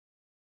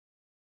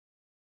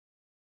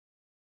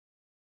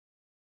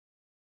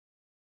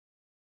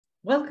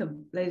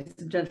Welcome, ladies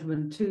and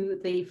gentlemen, to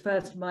the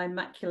first My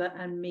Macular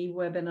and Me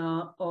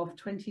webinar of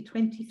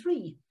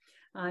 2023.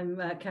 I'm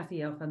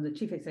Kathy Elf, I'm the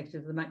Chief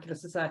Executive of the Macular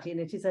Society, and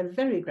it is a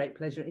very great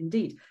pleasure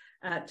indeed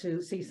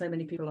to see so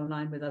many people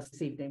online with us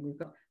this evening. We've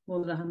got more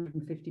than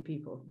 150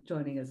 people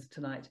joining us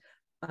tonight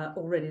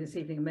already this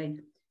evening,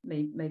 and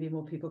maybe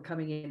more people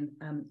coming in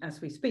as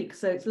we speak.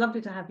 So it's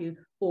lovely to have you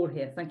all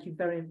here. Thank you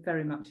very,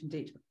 very much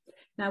indeed.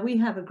 Now, we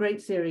have a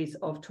great series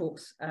of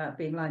talks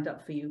being lined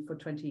up for you for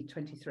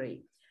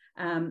 2023.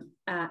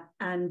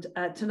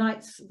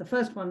 Tonight's, the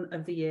first one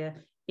of the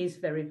year, is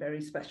very, very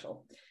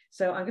special.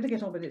 So I'm going to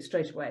get on with it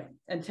straight away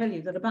and tell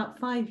you that about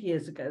 5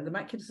 years ago, the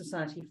Macular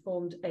Society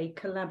formed a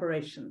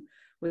collaboration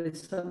with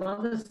some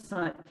other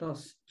sight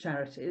loss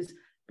charities,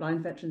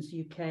 Blind Veterans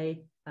UK,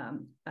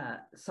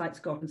 Sight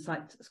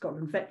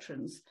Scotland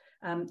Veterans,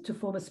 to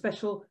form a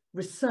special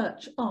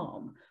research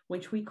arm,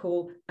 which we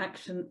call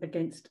Action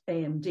Against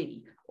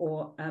AMD,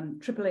 or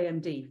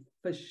AAMD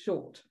for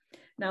short.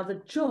 Now,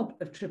 the job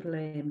of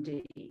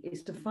AAAMD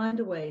is to find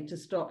a way to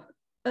stop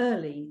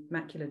early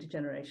macular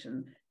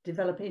degeneration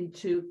develop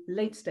into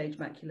late-stage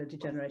macular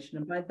degeneration.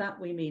 And by that,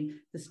 we mean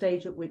the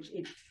stage at which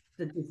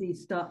the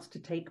disease starts to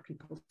take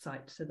people's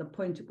sight. So the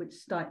point at which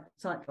sight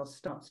loss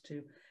starts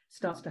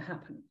to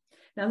happen.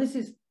 Now, this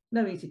is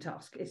no easy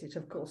task, is it,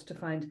 of course, to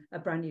find a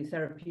brand new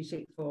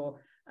therapeutic for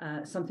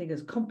something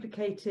as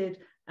complicated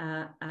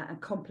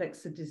and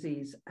complex a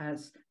disease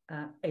as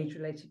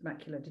age-related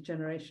macular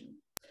degeneration.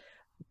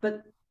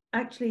 But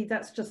actually,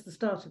 that's just the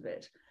start of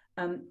it.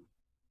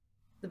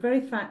 The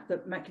very fact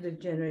that macular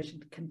degeneration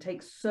can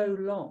take so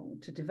long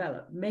to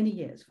develop, many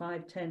years,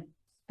 5, 10,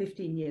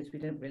 15 years, we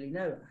don't really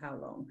know how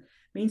long,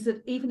 means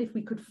that even if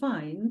we could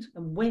find,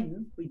 and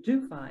when we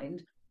do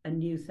find, a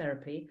new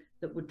therapy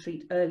that would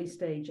treat early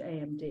stage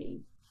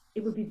AMD,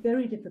 it would be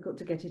very difficult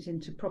to get it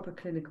into proper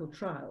clinical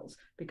trials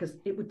because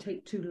it would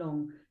take too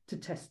long to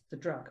test the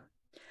drug.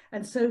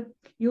 And so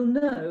you'll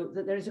know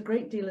that there is a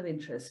great deal of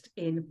interest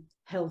in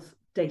health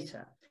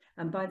data.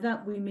 And by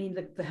that, we mean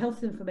the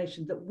health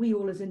information that we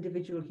all as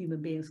individual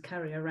human beings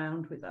carry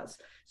around with us.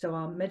 So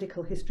our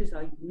medical histories,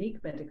 our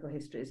unique medical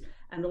histories,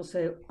 and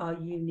also our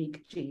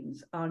unique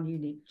genes, our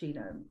unique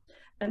genome.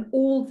 And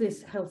all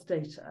this health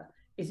data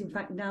is in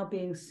fact now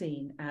being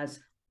seen as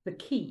the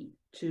key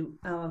to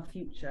our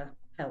future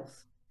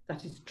health.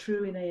 That is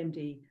true in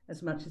AMD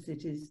as much as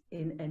it is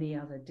in any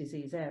other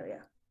disease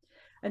area.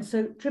 And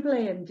so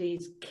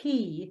AAAMD's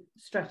key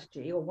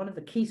strategy, or one of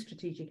the key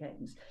strategic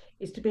aims,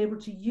 is to be able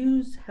to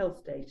use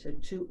health data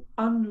to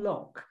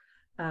unlock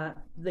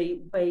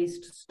the ways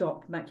to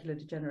stop macular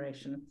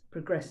degeneration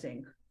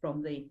progressing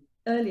from the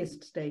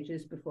earliest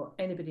stages before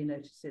anybody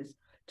notices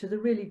to the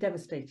really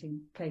devastating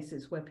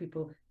cases where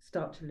people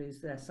start to lose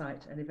their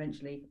sight and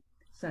eventually,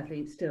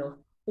 sadly, still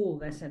all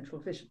their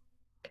central vision.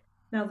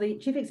 Now, the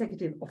Chief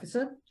Executive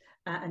Officer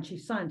and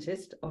Chief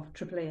Scientist of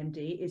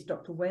AAAMD is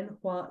Dr. Wen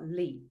Hwa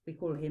Lee. We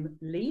call him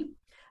Lee,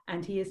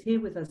 and he is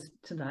here with us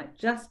tonight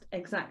just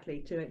exactly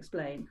to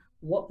explain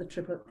what the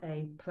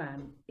AAA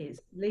plan is.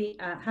 Lee,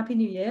 Happy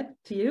New Year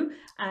to you,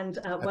 and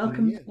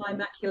welcome to My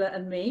Macular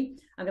and Me.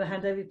 I'm going to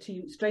hand over to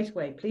you straight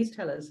away. Please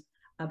tell us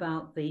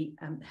about the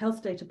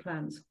health data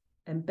plans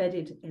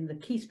embedded in the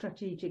key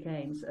strategic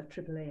aims of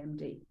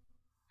AAAMD.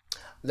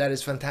 That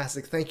is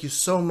fantastic. Thank you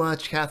so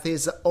much, Kathy.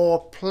 It's a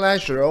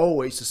pleasure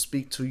always to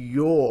speak to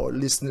your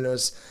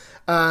listeners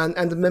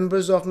and the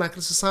members of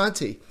Macular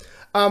Society.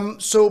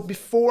 So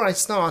before I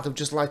start, I'd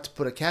just like to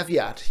put a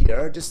caveat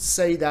here, just to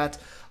say that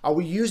I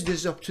will use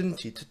this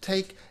opportunity to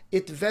take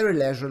it very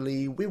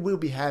leisurely. We will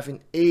be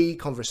having a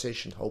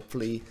conversation,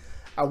 hopefully.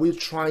 I will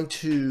try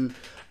to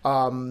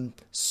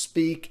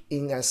speak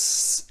in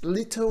as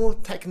little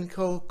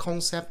technical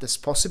concept as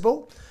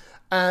possible.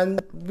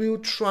 And we'll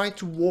try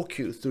to walk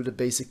you through the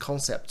basic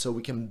concept so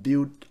we can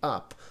build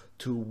up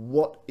to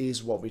what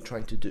we're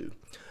trying to do.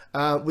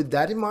 With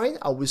that in mind,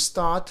 I will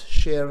start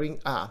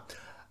sharing.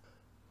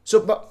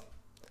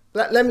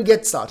 Let me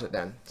get started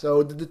then.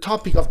 So the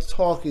topic of the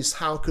talk is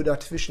how could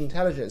artificial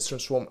intelligence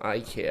transform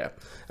eye care?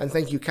 And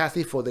thank you,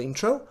 Kathy, for the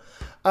intro.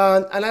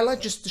 And I'd like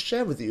just to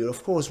share with you,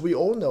 of course, we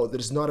all know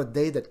there's not a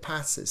day that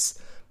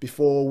passes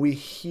before we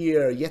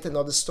hear yet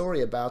another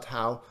story about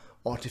how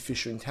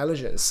artificial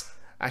intelligence,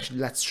 actually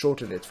let's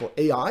shorten it for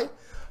AI,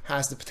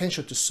 has the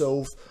potential to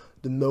solve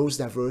the most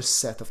diverse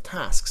set of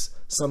tasks,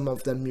 some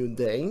of them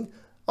mundane,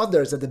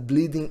 others at the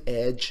bleeding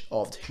edge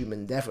of the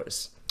human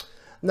endeavors.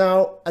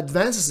 Now,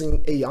 advances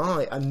in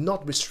AI are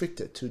not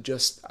restricted to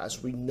just,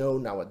 as we know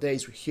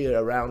nowadays, we hear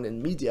around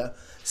in media,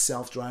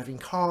 self-driving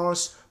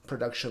cars,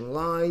 production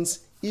lines,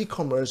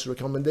 e-commerce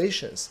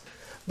recommendations.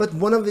 But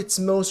one of its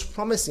most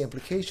promising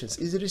applications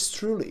is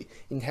truly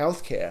in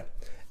healthcare.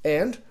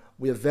 And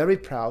we are very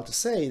proud to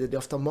say that the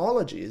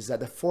ophthalmology is at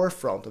the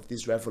forefront of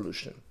this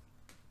revolution.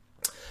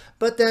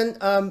 But then,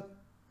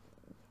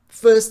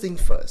 first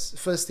things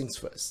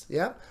first,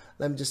 yeah?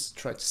 Let me just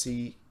try to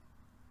see.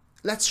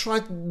 Let's try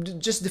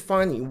just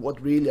defining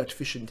what really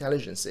artificial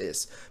intelligence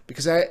is,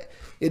 because it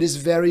is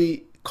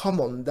very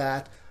common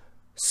that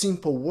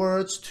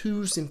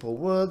two simple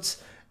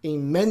words,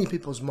 in many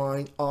people's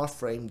mind are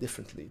framed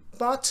differently.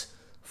 But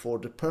for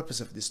the purpose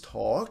of this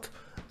talk,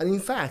 and in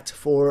fact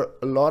for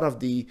a lot of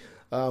the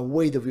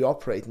way that we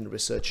operate in the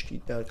research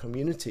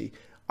community,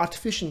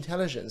 artificial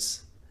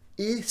intelligence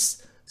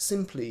is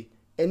simply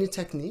any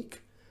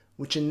technique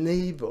which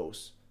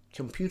enables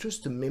computers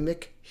to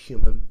mimic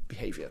human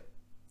behavior.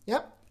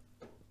 Yep.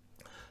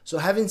 So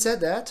having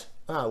said that,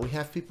 we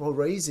have people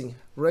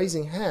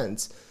raising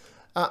hands.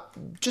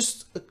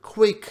 Just a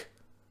quick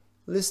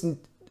listen.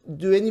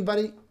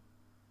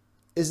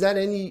 Is that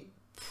any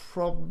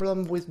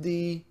problem with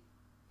the...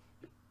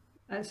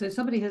 So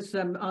somebody has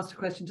asked a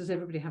question, does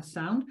everybody have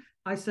sound?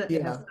 I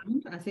certainly have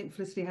sound. I think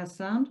Felicity has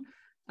sound.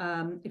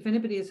 If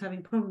anybody is having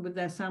a problem with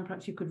their sound,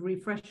 perhaps you could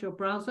refresh your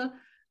browser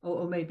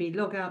or maybe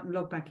log out and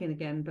log back in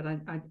again. But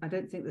I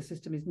don't think the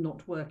system is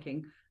not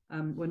working.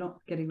 We're not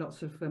getting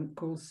lots of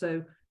calls.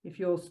 So if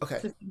your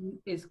system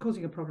is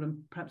causing a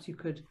problem, perhaps you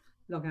could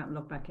log out and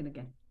log back in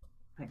again.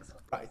 Thanks.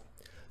 Right.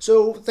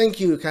 So thank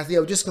you, Kathy.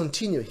 I'll just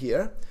continue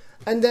here.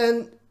 And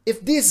then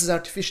if this is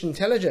artificial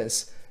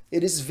intelligence,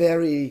 it is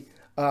very,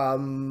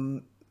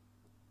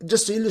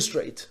 just to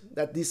illustrate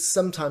that this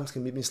sometimes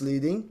can be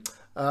misleading.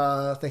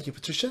 Thank you,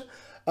 Patricia.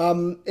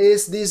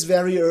 Is this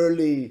very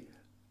early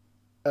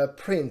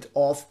print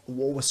of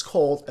what was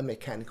called a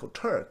mechanical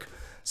Turk.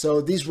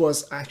 So this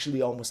was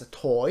actually almost a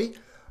toy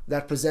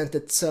that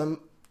presented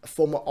some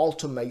form of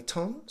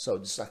automaton. So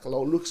it's like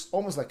looks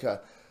almost like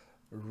a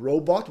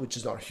robot, which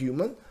is not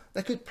human,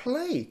 that could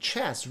play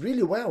chess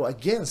really well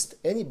against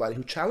anybody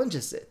who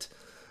challenges it.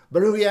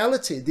 But in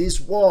reality,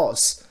 this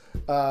was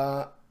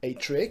a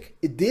trick.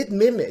 It did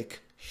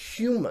mimic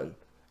human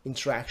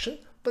interaction,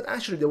 but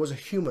actually there was a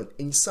human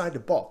inside the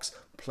box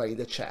playing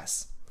the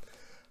chess.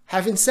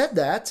 Having said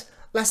that,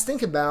 let's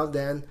think about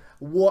then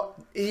what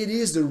it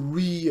is the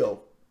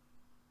real,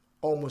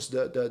 almost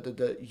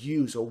the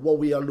use, or what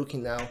we are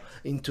looking now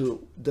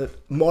into the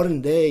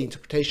modern day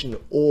interpretation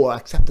or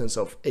acceptance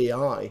of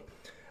AI,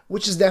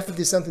 which is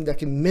definitely something that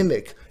can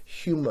mimic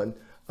human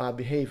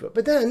behavior.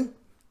 But then,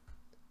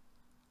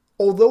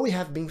 although we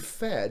have been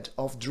fed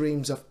of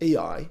dreams of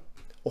AI,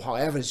 or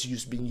however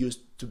it's been used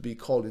to be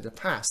called in the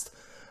past,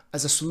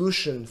 as a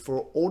solution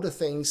for all the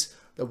things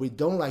that we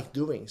don't like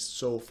doing.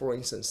 So for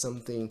instance,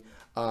 something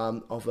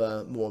of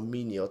a more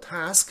menial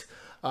task,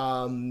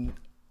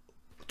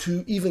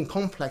 to even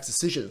complex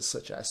decisions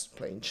such as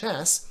playing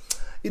chess,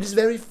 it is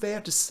very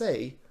fair to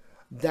say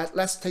that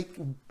let's take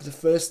the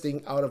first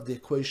thing out of the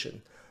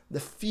equation. The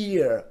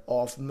fear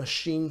of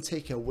machine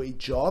taking away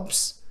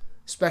jobs,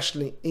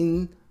 especially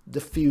in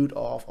the field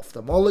of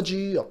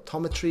ophthalmology,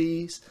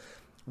 optometries,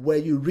 where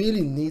you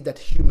really need that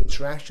human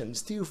interaction, is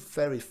still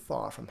very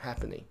far from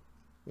happening.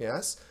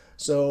 Yes?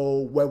 So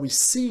where we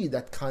see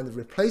that kind of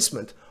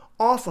replacement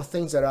are for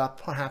things that are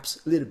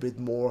perhaps a little bit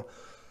more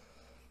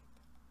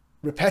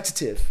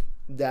repetitive,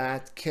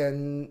 that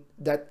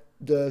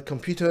the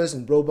computers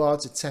and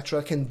robots,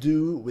 etc., can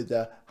do with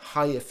a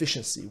high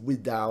efficiency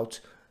without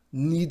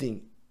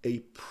needing a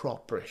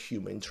proper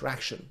human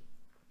interaction.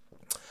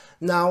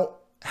 Now,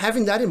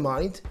 having that in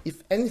mind,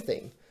 if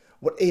anything,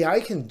 what AI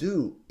can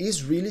do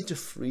is really to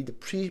free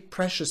the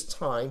precious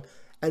time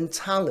and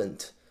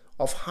talent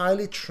of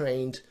highly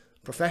trained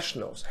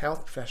professionals,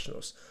 health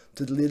professionals,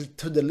 to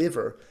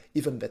deliver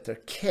even better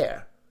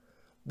care,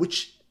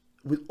 which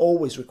will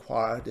always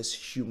require this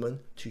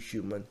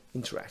human-to-human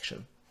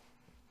interaction.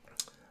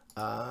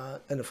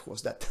 And of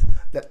course, that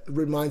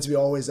reminds me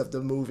always of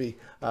the movie,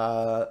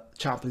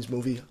 Chaplin's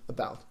movie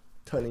about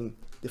turning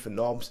different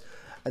knobs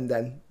and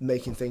then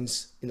making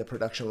things in a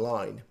production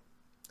line.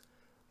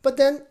 But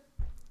then,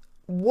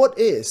 what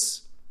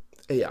is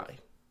AI?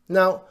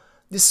 Now,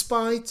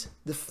 despite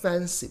the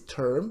fancy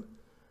term,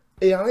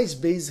 AI is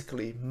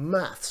basically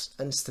maths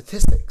and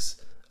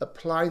statistics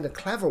applied in a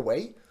clever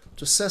way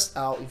to suss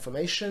out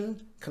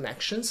information,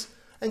 connections,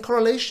 and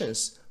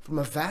correlations from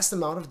a vast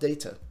amount of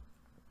data.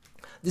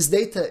 This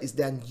data is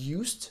then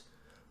used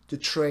to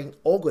train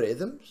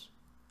algorithms,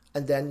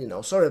 and then,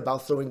 sorry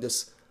about throwing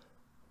this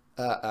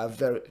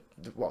the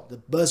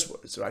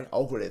buzzwords, right?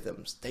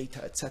 Algorithms,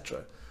 data,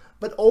 etc.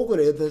 But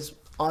algorithms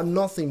are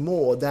nothing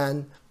more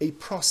than a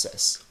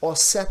process or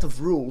set of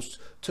rules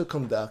to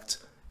conduct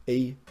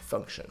a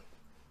function.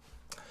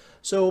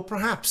 So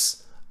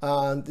perhaps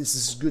this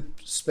is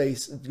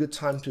a good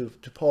time to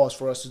pause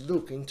for us to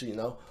look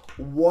into,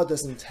 what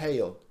does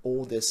entail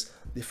all this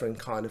different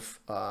kind of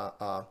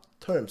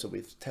terms that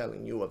we're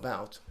telling you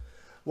about.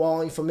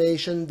 Well,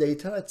 information,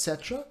 data,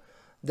 etc.,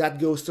 that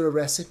goes through a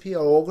recipe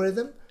or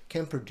algorithm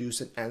can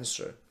produce an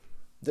answer.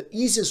 The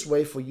easiest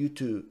way for you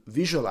to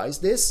visualize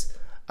this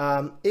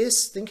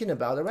is thinking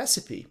about a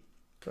recipe,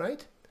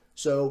 right?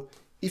 So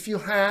if you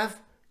have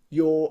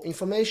your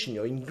information,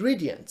 your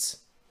ingredients,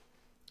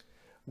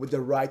 with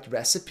the right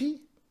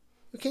recipe,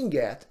 you can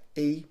get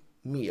a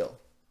meal.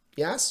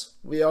 Yes,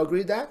 we all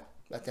agree that?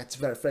 That's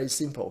very, very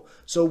simple.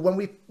 So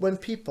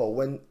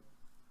when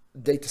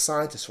data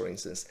scientists, for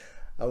instance,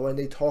 when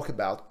they talk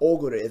about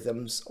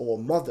algorithms or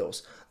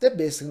models, they're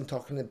basically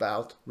talking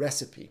about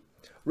recipe.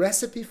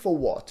 Recipe for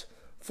what?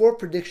 for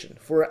prediction,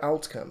 for an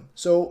outcome.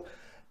 So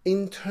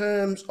in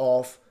terms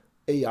of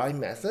AI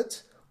method,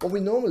 what we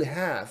normally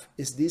have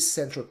is this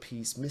central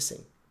piece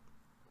missing.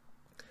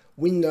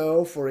 We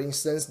know, for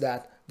instance,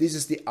 that this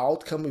is the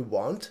outcome we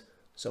want.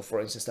 So for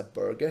instance, a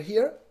burger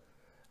here.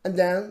 And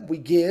then we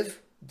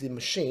give the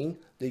machine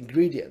the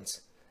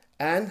ingredients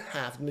and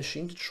have the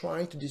machine to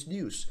try to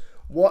deduce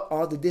what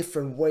are the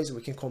different ways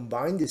we can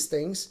combine these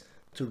things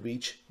to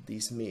reach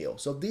this meal.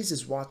 So this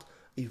is what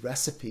a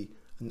recipe,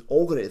 an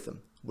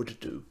algorithm would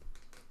do.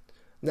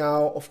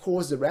 Now, of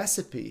course, the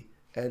recipe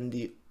and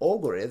the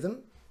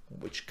algorithm,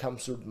 which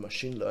comes through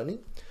machine learning,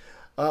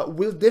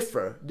 will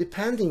differ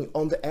depending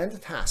on the end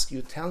task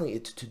you're telling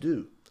it to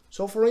do.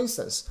 So for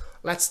instance,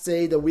 let's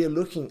say that we are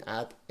looking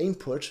at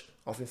input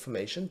of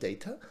information,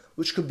 data,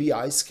 which could be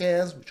eye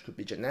scans, which could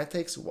be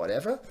genetics,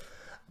 whatever.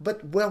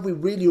 But where we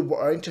really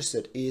are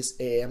interested is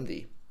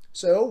AMD.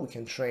 So we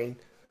can train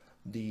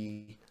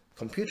the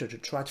computer to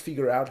try to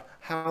figure out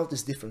how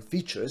these different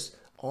features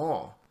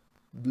are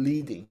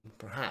leading,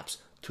 perhaps,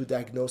 to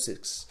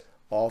diagnosis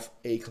of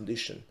a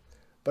condition.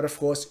 But of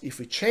course, if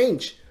we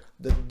change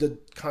the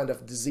kind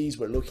of disease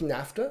we're looking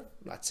after,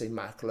 let's say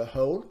macular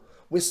hole,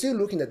 we're still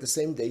looking at the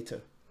same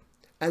data.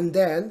 And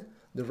then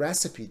the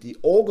recipe, the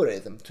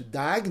algorithm to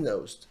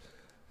diagnose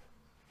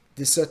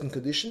this certain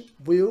condition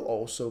will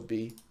also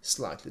be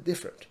slightly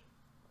different.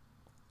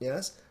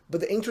 Yes,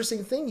 but the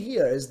interesting thing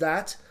here is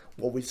that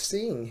what we've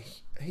seen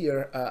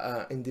here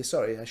in this,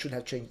 sorry, I should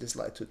have changed this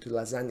slide to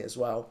lasagna as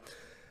well,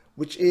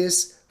 which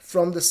is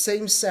from the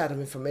same set of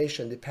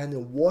information, depending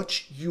on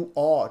what you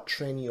are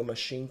training your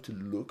machine to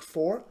look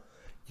for,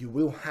 you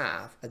will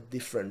have a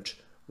different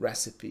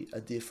recipe,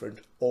 a different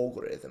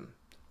algorithm.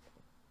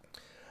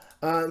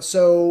 And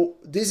so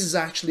this is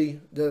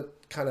actually the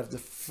kind of the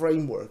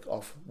framework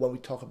of when we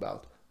talk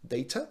about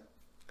data,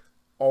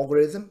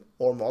 algorithm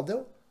or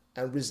model,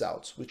 and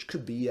results, which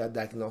could be a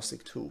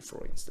diagnostic tool,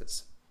 for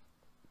instance.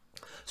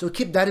 So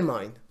keep that in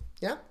mind.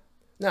 Yeah.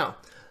 Now,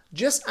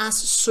 just as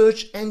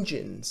search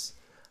engines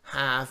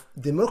have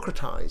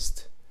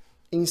democratized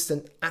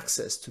instant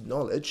access to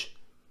knowledge,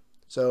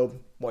 so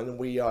when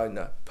we are in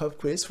a pub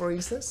quiz, for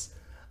instance,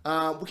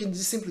 we can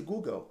just simply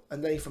Google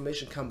and the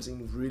information comes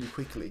in really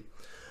quickly.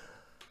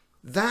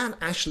 That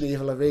actually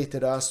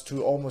elevated us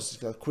to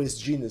almost a quiz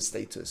genius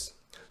status.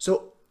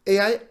 So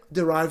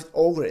AI-derived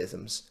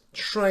algorithms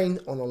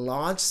trained on a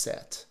large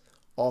set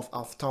of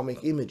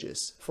ophthalmic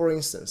images, for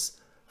instance,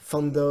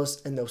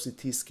 fundus and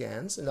OCT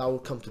scans, and I will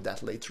come to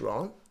that later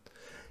on,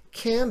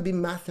 can be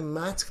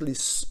mathematically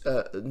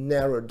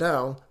narrowed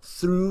down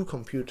through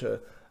computer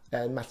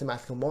and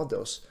mathematical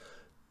models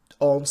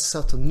on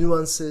subtle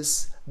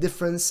nuances,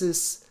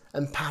 differences,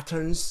 and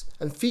patterns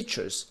and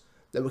features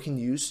that we can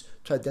use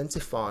to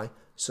identify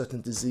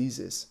certain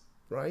diseases,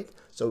 right?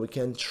 So we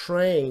can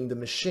train the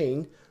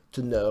machine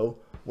to know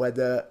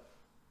whether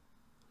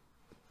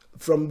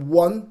from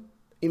one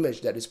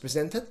image that is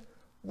presented,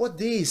 what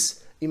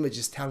this image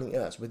is telling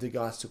us with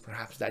regards to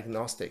perhaps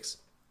diagnostics,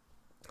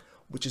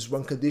 which is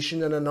one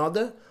condition and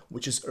another,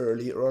 which is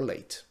early or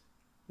late.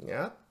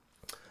 Yeah.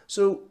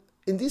 So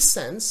in this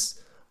sense,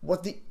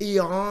 what the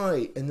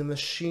AI and the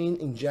machine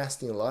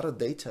ingesting a lot of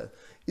data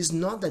is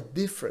not that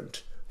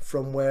different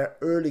from where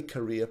early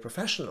career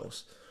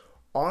professionals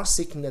are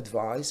seeking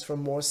advice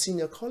from more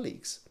senior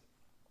colleagues,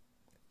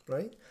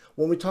 right?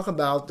 When we talk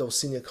about those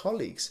senior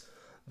colleagues,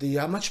 they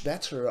are much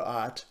better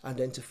at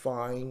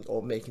identifying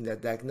or making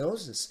that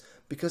diagnosis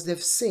because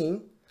they've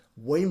seen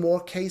way more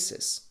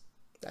cases.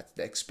 That's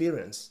the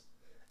experience.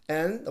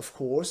 And of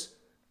course,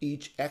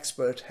 each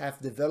expert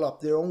have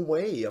developed their own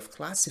way of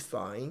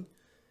classifying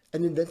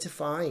and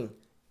identifying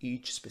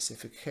each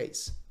specific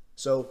case.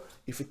 So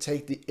if we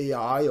take the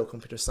AI or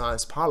computer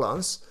science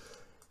parlance,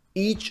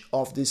 each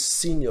of these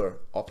senior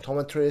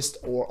optometrists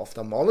or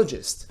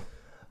ophthalmologists,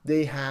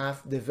 they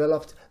have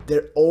developed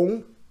their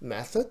own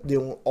method,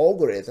 their own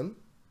algorithm.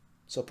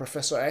 So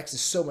Professor X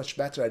is so much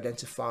better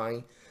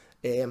identifying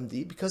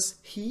AMD because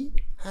he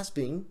has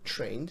been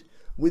trained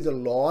with a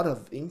lot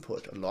of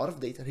input, a lot of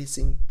data he's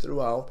seen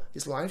throughout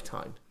his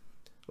lifetime,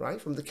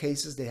 right? From the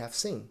cases they have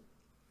seen.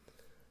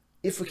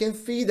 If we can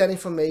feed that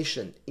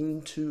information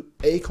into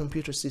a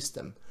computer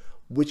system,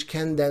 which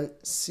can then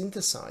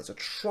synthesize or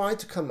try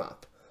to come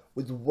up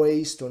with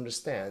ways to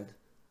understand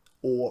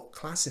or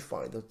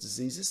classify those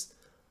diseases,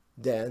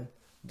 then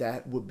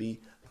that would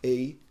be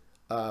a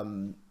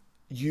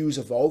use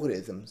of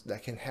algorithms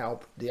that can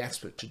help the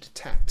expert to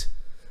detect,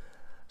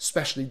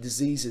 especially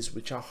diseases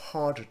which are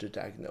harder to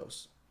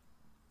diagnose,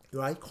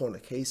 right? Corner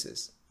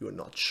cases, you're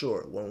not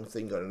sure one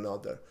thing or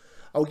another.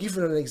 I'll give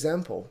you an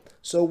example.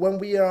 So when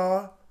we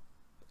are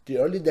the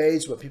early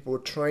days when people were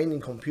training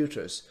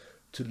computers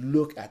to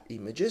look at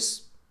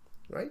images,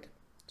 right?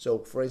 So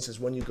for instance,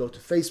 when you go to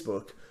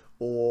Facebook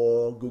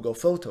or Google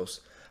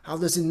Photos, how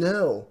does it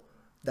know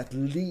that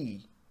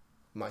Lee,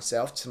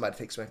 myself, somebody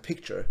takes my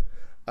picture,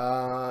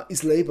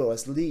 is labeled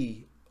as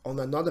Lee on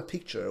another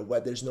picture where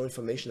there's no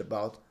information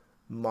about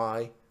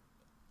my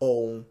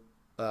own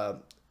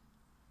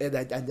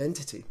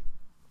identity?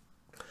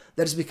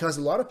 That is because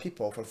a lot of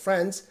people, from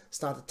friends,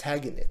 started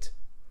tagging it.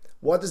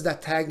 What does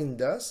that tagging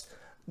does?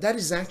 That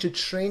is actually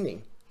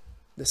training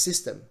the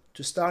system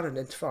to start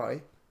identify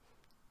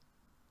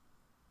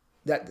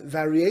that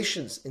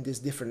variations in these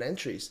different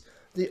entries,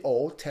 they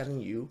all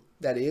telling you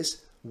that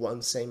is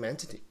one same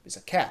entity. It's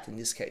a cat in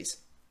this case.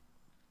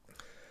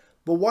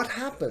 But what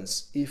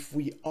happens if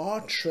we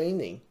are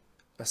training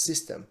a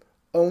system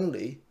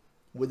only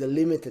with a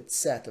limited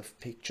set of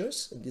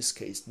pictures, in this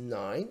case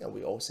 9, and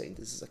we all say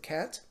this is a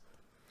cat?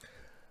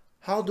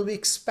 How do we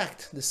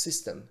expect the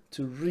system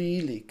to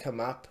really come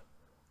up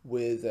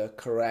with a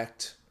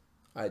correct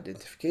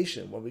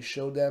identification when we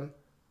show them,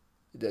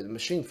 the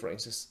machine for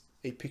instance,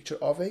 a picture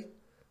of a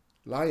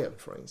lion,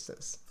 for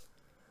instance?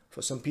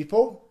 For some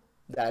people,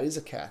 that is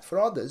a cat. For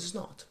others, it's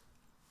not.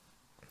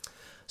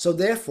 So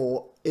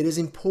therefore, it is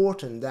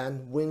important that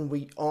when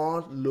we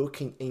are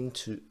looking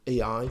into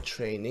AI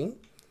training,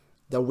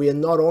 that we are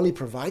not only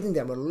providing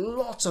them with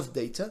lots of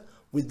data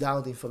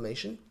without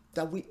information,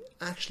 that we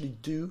actually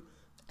do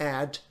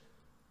add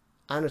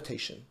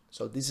annotation.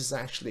 So this is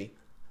actually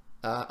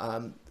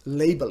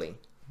labeling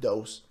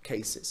those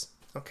cases.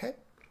 Okay.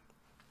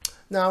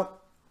 Now,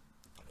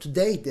 to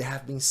date, there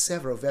have been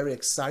several very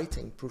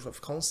exciting proof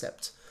of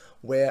concepts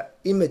where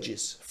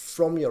images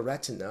from your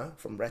retina,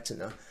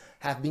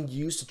 have been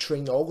used to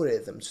train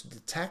algorithms to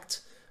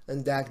detect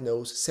and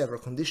diagnose several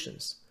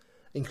conditions,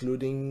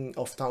 including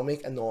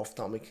ophthalmic and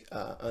non-ophthalmic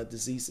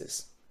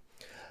diseases.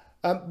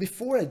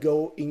 Before I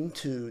go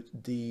into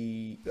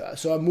the,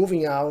 so I'm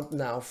moving out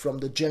now from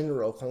the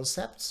general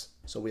concepts.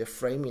 So we are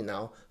framing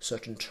now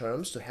certain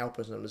terms to help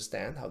us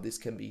understand how this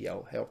can be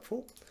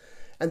helpful.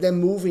 And then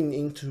moving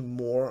into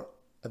more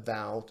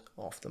about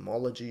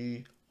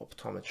ophthalmology,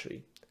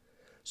 optometry.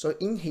 So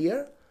in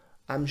here,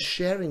 I'm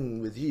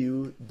sharing with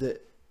you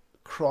the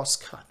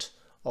crosscut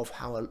of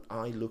how an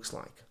eye looks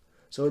like.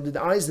 So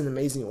the eye is an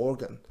amazing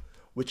organ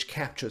which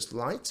captures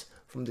light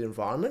from the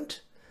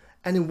environment,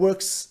 and it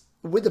works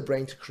with the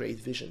brain to create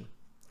vision.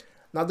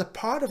 Now the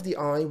part of the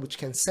eye which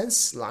can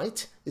sense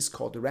light is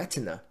called the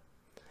retina,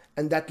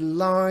 and that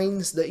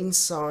lines the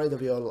inside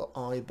of your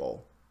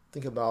eyeball.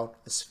 Think about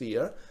a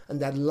sphere, and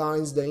that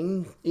lines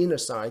the inner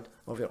side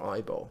of your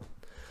eyeball.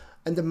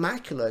 And the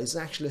macula is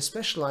actually a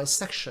specialized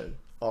section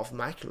of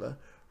macula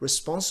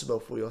responsible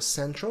for your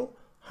central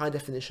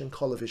high-definition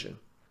color vision.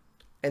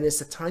 And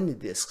it's a tiny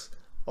disc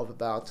of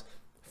about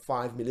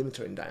 5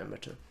 millimeters in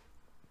diameter.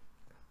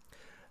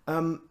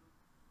 And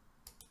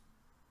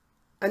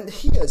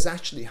here is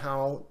actually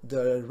how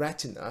the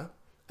retina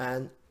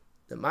and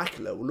the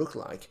macula will look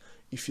like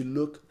if you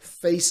look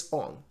face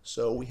on.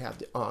 So we have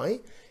the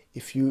eye.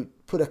 If you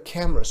put a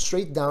camera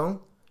straight down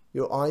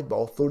your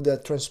eyeball through the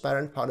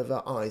transparent part of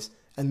our eyes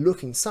and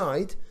look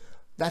inside,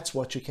 that's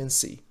what you can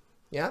see.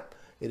 Yeah,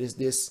 it is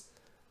this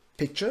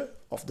picture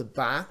of the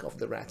back of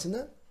the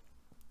retina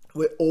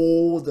where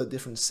all the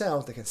different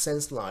cells that can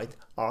sense light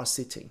are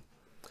sitting.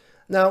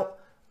 Now,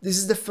 this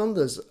is the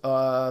fundus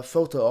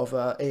photo of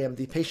an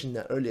AMD patient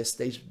in an earlier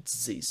stage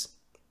disease.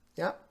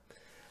 Yeah.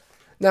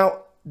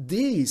 Now,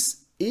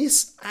 this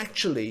is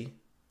actually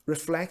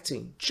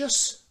reflecting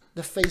just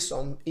the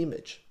face-on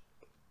image.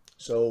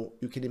 So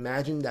you can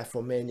imagine that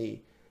for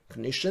many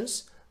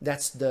clinicians,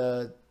 that's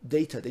the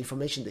data, the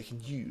information they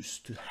can use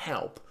to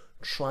help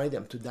try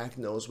them to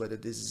diagnose whether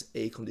this is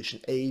a condition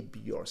A,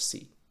 B, or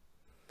C.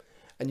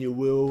 And you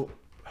will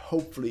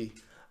hopefully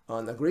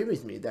agree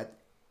with me that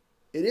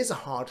it is a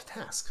hard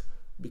task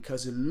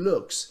because it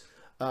looks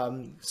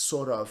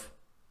sort of,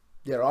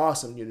 there are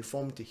some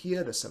uniformity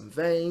here, there's some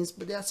veins,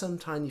 but there are some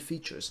tiny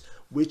features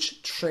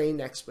which trained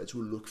experts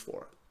will look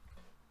for.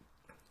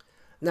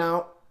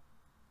 Now,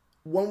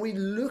 when we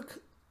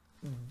look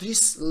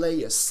this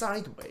layer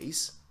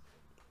sideways,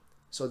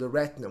 so the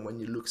retina, when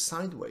you look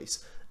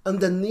sideways,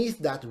 underneath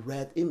that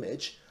red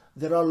image,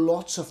 there are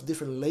lots of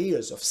different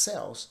layers of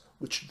cells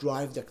which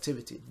drive the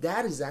activity.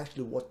 That is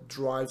actually what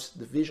drives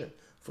the vision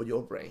for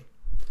your brain.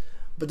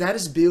 But that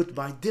is built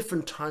by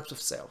different types of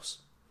cells.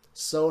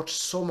 So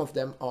some of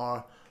them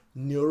are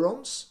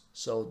neurons,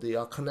 so they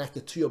are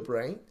connected to your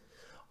brain.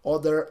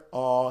 Other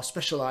are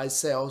specialized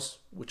cells,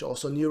 which are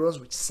also neurons,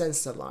 which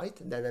sense the light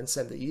and then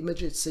send the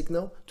image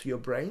signal to your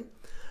brain.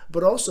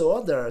 But also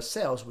other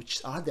cells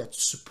which are there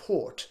to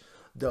support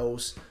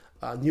those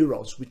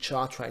neurons which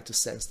are trying to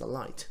sense the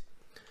light.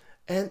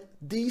 And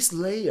this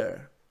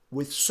layer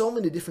with so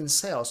many different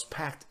cells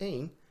packed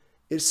in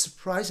is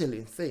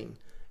surprisingly thin.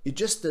 It's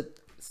just the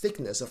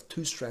thickness of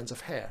 2 strands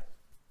of hair.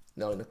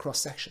 Now in a cross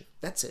section,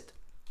 that's it.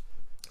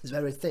 It's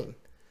very thin.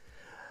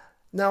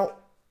 Now,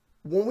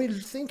 when we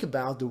think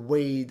about the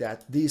way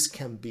that this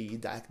can be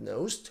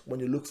diagnosed, when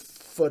you look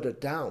further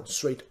down,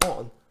 straight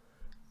on,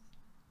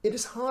 it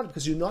is hard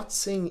because you're not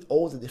seeing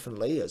all the different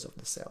layers of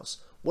the cells.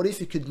 What if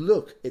you could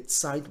look it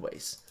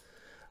sideways?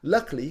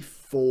 Luckily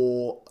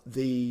for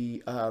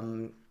the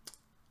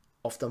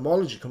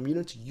ophthalmology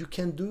community, you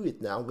can do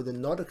it now with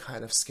another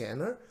kind of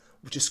scanner,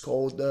 which is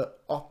called the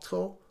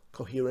optical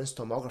coherence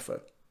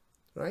tomographer,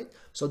 right?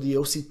 So the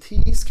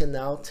OCTs can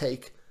now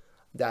take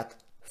that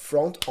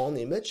front-on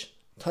image,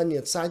 turning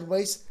it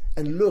sideways,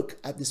 and look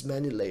at these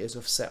many layers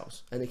of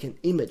cells, and it can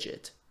image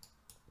it.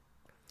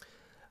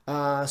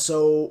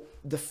 So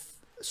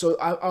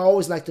I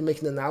always like to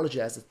make an analogy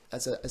as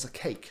a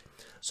cake.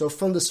 So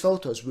from these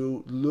photos,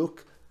 we'll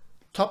look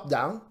top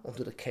down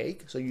onto the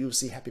cake, so you'll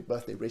see happy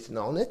birthday written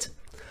on it.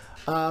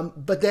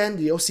 But then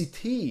the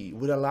OCT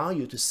would allow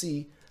you to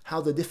see how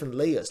the different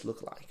layers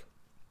look like.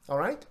 All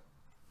right?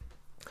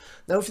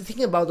 Now, if you're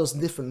thinking about those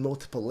different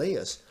multiple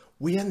layers,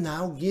 we are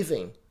now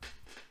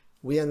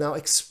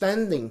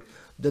expanding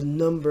the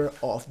number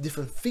of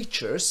different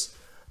features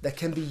that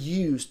can be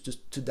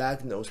used to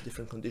diagnose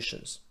different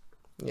conditions.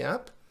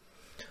 Yep.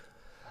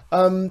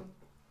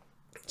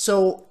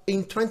 So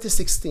in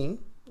 2016,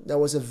 there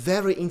was a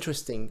very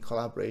interesting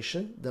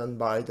collaboration done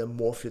by the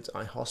Moorfields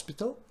Eye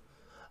Hospital,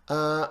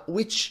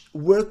 which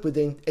worked with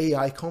an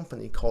AI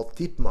company called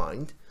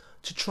DeepMind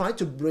to try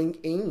to bring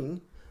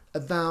in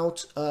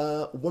about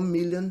 1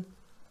 million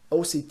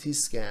OCT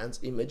scans,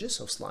 images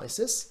of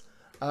slices,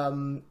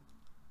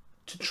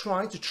 to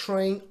try to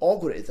train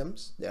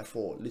algorithms,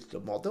 therefore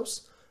little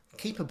models,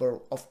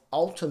 capable of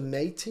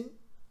automating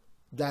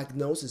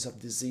diagnosis of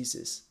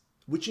diseases,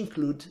 which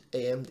include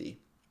AMD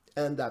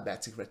and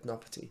diabetic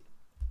retinopathy.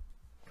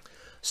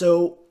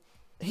 So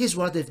here's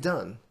what they've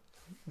done.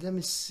 Let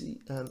me see.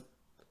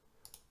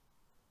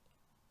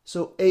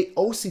 So a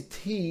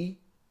OCT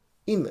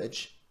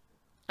image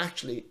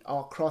actually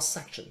are cross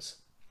sections.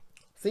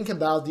 Think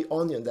about the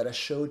onion that I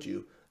showed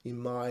you in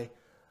my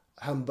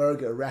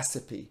hamburger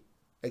recipe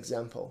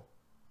example.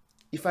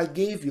 If I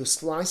gave you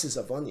slices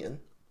of onion,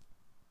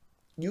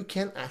 you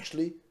can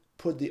actually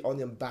put the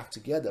onion back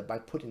together by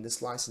putting the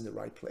slice in the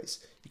right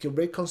place. You can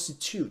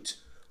reconstitute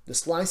the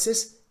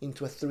slices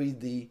into a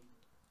 3D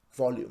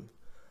volume.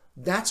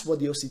 That's what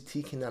the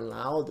OCT can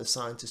allow the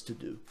scientists to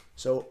do.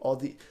 So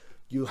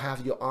you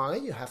have your eye,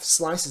 you have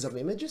slices of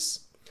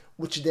images,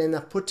 which then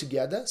are put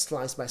together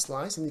slice by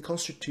slice, and it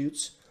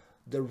constitutes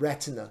the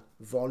retina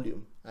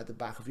volume at the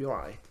back of your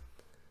eye.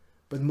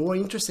 But more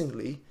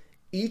interestingly,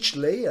 each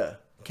layer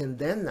can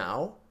then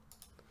now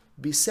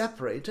be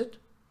separated,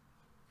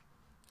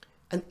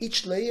 and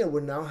each layer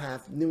will now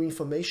have new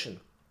information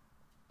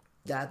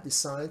that the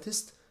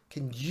scientist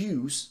can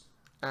use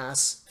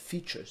as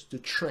features to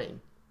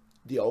train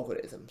the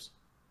algorithms.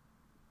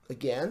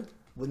 Again,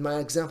 with my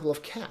example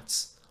of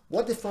cats,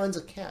 what defines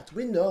a cat?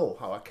 We know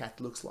how a cat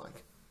looks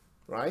like,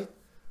 right?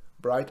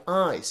 Bright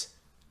eyes,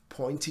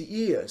 pointy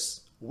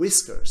ears,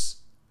 whiskers,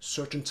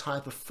 certain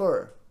type of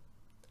fur,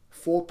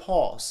 4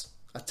 paws,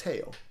 a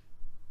tail.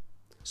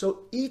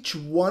 So each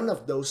one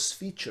of those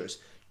features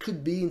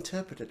could be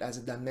interpreted as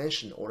a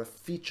dimension or a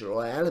feature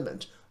or an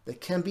element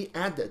that can be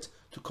added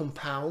to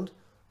compound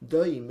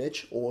the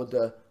image or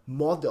the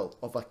model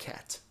of a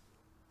cat,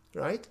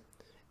 right?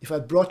 If I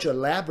brought you a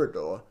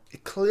Labrador,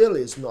 it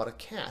clearly is not a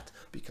cat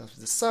because of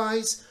the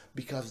size,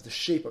 because of the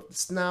shape of the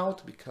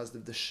snout, because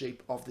of the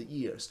shape of the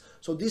ears.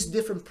 So these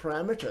different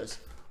parameters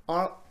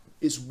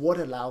is what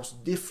allows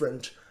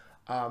different,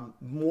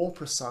 more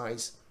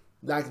precise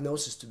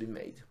diagnosis to be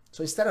made.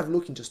 So instead of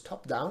looking just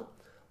top down,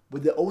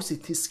 with the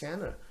OCT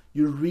scanner,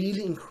 you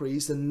really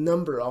increase the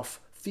number of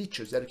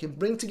features that it can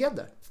bring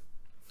together.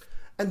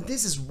 And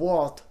this is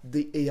what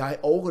the AI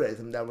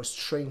algorithm that was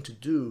trained to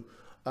do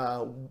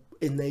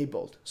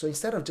enabled. So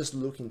instead of just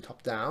looking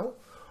top down,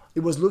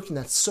 it was looking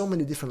at so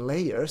many different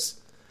layers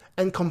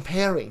and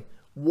comparing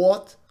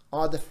what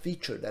are the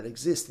features that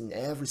exist in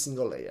every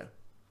single layer,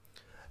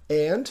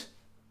 and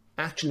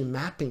actually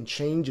mapping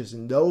changes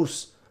in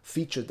those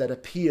features that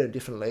appear in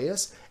different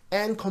layers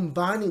and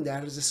combining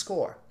that as a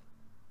score.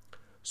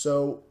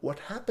 So what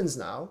happens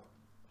now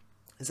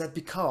is that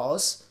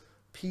because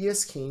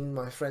Piers King,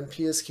 my friend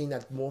Piers King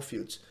at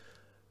Moorfields,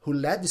 who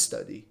led the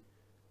study,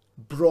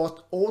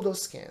 brought all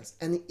those scans,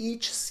 and in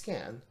each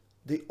scan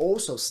they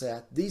also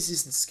said this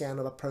is the scan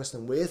of a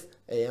person with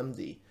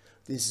AMD,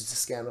 this is the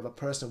scan of a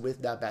person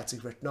with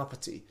diabetic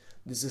retinopathy,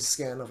 this is a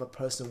scan of a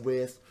person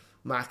with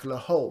macular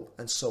hole,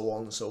 and so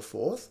on and so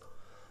forth.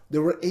 They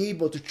were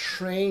able to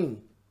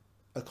train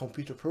a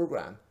computer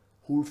program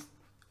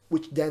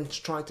which then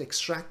tried to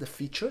extract the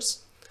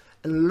features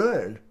and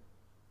learn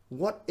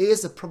what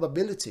is the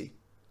probability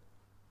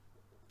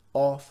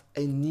of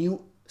a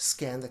new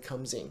scan that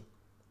comes in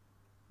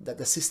that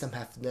the system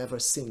have never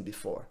seen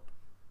before.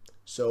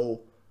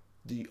 So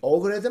the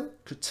algorithm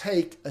could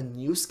take a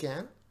new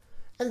scan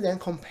and then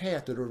compare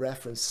to the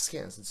reference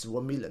scans, it's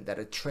 1 million that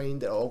it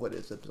trained the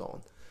algorithms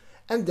on.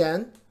 And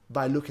then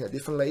by looking at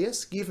different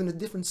layers, given a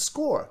different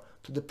score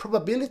to the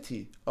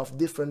probability of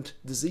different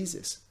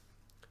diseases.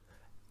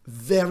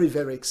 Very,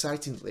 very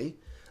excitingly,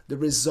 the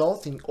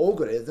resulting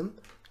algorithm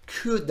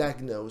could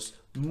diagnose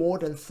more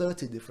than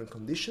 30 different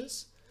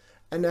conditions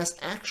and as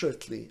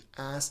accurately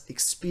as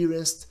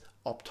experienced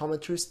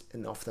optometrists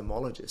and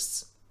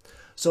ophthalmologists.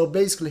 So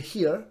basically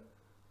here,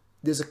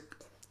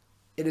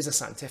 it is a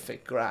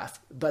scientific graph,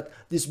 but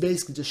this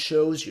basically just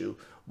shows you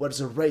what is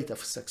the rate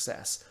of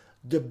success.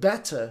 The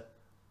better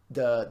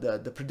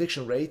the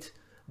prediction rate,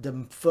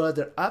 the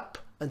further up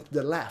and to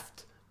the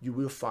left you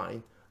will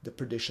find the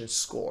prediction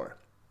score.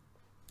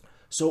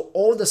 So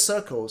all the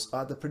circles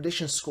are the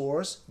prediction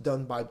scores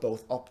done by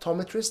both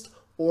optometrists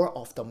or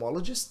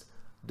ophthalmologists.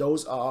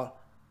 Those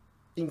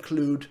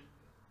include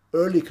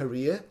early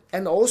career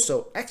and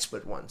also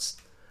expert ones.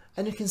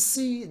 And you can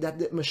see that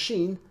the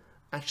machine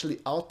actually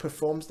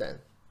outperforms them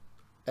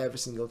every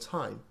single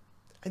time.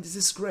 And this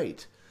is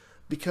great,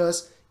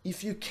 because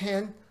if you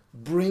can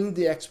bring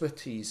the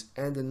expertise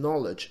and the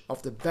knowledge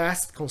of the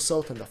best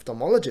consultant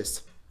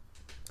ophthalmologists,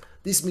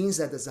 this means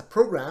that as a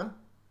program,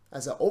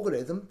 as an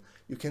algorithm,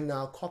 you can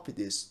now copy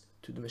this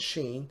to the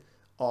machine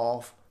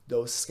of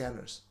those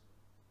scanners.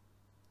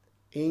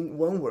 In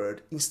one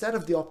word, instead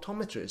of the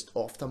optometrist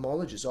or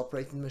ophthalmologist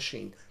operating the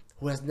machine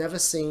who has never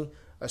seen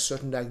a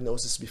certain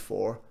diagnosis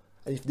before,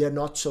 and if they're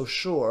not so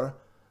sure,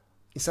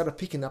 instead of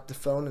picking up the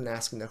phone and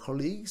asking their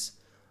colleagues,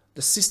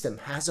 the system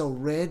has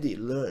already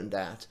learned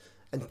that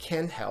and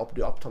can help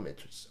the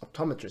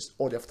optometrist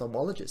or the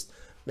ophthalmologist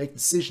make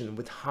decisions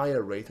with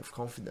higher rate of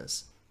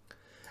confidence.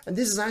 And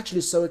this is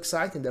actually so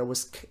exciting that it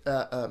was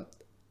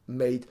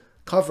made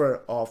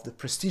cover of the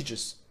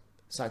prestigious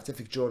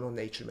scientific journal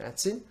Nature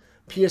Medicine.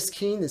 Piers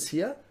Keen is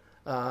here,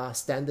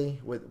 standing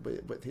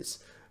with his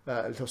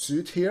little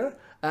suit here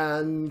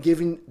and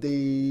giving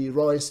the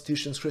Royal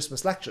Institution's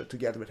Christmas lecture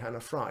together with Hannah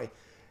Fry,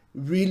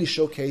 really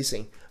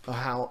showcasing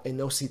how an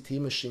OCT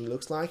machine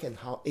looks like and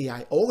how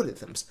AI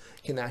algorithms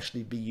can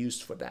actually be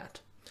used for that.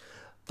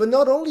 But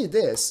not only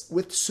this,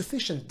 with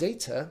sufficient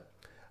data,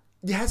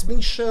 it has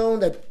been shown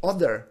that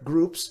other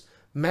groups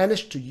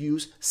managed to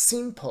use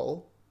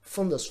simple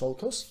fundus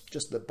photos,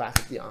 just the back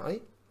of the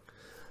eye.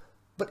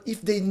 But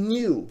if they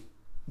knew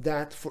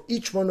that for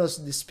each one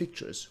of these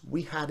pictures,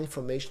 we had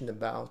information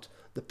about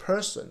the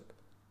person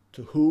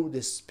to who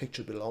this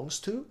picture belongs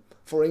to,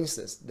 for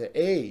instance, the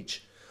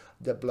age,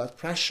 the blood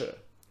pressure,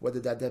 whether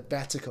they're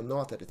diabetic or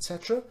not,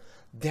 etc.,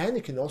 then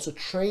you can also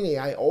train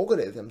AI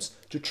algorithms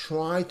to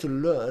try to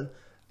learn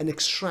and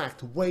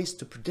extract ways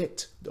to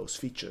predict those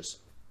features.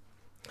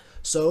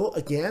 So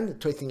again,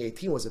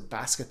 2018 was a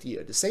basket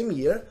year. The same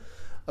year,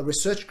 a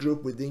research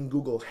group within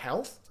Google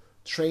Health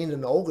trained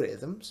an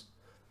algorithms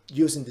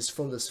using these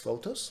fundus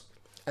photos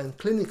and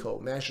clinical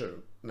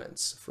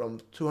measurements from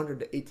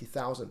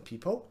 280,000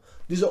 people.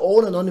 These are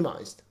all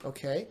anonymized,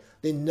 okay?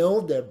 They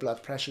know their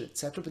blood pressure,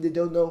 etc., but they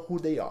don't know who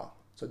they are.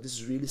 So this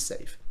is really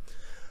safe.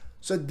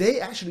 So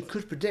they actually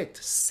could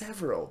predict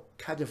several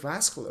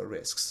cardiovascular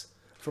risks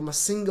from a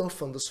single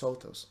fundus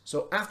photos.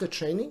 So after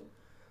training,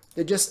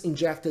 they just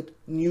injected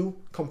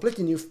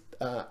completely new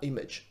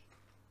image.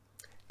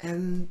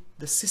 And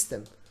the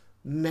system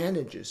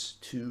manages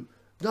to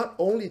not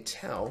only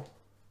tell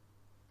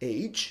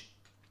age,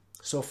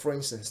 so for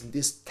instance, in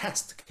this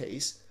test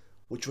case,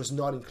 which was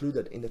not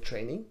included in the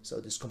training, so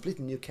this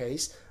completely new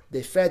case,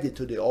 they fed it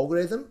to the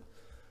algorithm,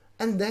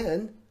 and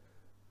then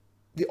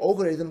the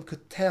algorithm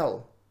could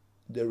tell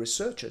the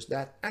researchers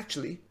that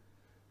actually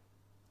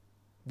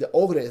the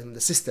algorithm,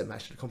 the system,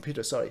 actually,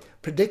 computer, sorry,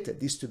 predicted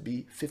this to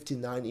be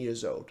 59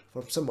 years old,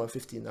 from someone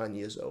 59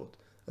 years old,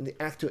 and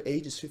the actual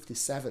age is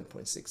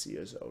 57.6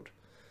 years old.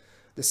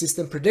 The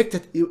system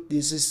predicted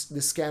this is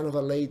the scan of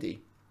a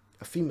lady,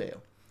 a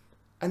female,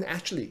 and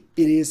actually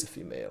it is a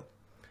female.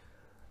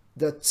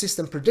 The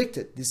system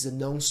predicted this is a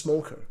known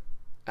smoker,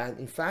 and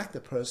in fact the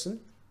person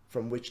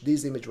from which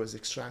this image was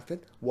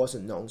extracted was a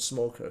known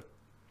smoker.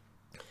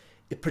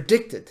 It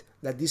predicted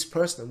that this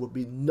person would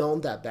be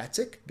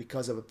non-diabetic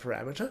because of a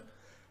parameter,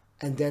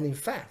 and then in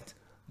fact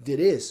it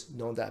is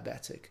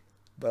non-diabetic.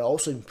 But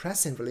also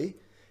impressively,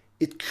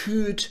 it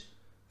could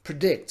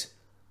predict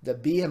the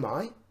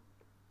BMI.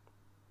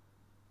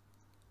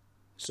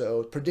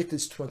 So it predicted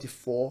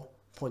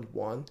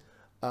 24.1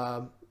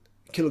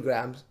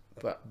 kilograms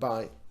per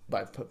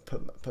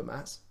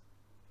mass,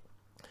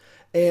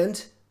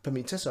 and per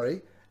meter,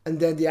 sorry, and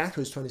then the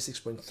actual is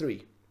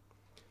 26.3.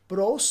 But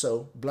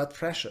also blood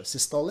pressure,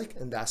 systolic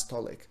and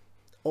diastolic,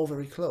 all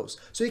very close.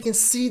 So you can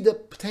see the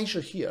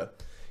potential here.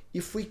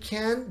 If we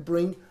can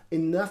bring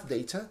enough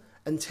data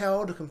and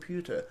tell the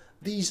computer,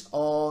 these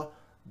are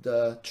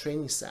the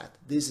training set,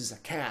 this is a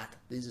cat,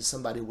 this is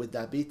somebody with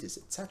diabetes,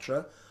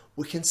 etc.,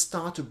 we can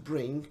start to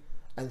bring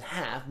and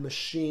have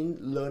machine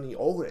learning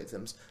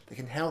algorithms that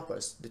can help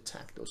us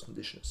detect those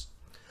conditions.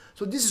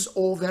 So this is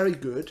all very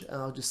good,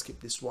 and I'll just skip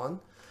this one.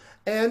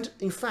 And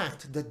in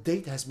fact, the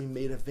data has been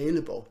made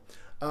available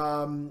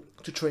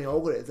to train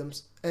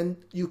algorithms,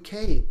 and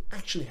UK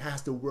actually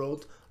has the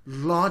world's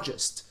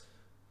largest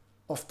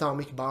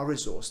ophthalmic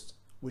bioresource,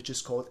 which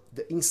is called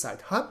the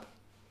Insight Hub.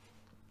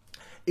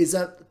 It's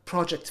a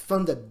project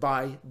funded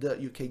by the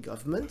UK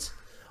government,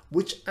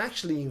 which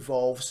actually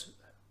involves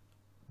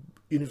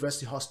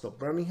University Hospital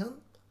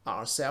Birmingham,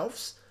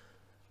 ourselves,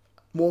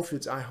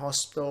 Moorfields Eye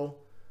Hospital,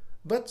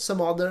 but some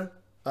other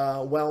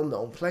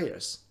well-known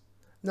players.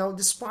 Now,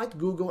 despite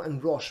Google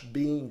and Roche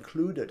being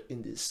included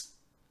in this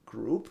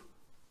group,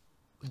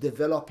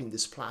 developing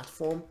this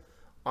platform,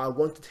 I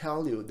want to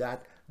tell you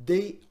that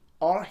they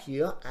are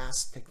here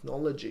as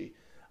technology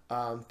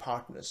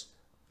partners,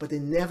 but they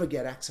never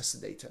get access to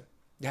data.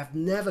 They have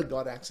never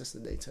got access to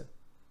data.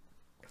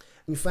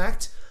 In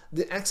fact,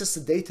 the access to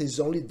data is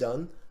only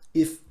done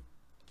if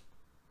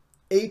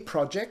a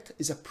project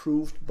is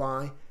approved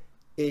by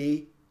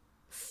a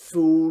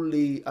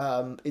fully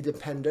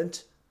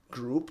independent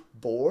group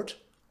board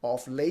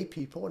of lay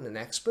people and an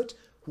expert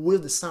who will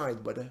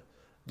decide whether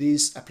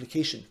this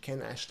application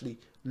can actually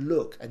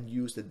look and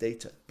use the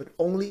data, but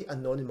only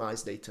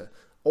anonymized data.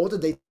 All the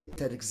data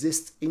that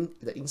exists in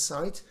the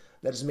insight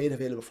that is made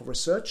available for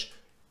research,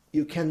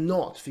 you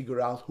cannot figure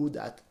out who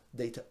that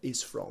data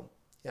is from.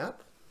 Yeah.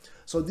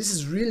 So this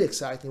is really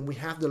exciting. We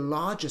have the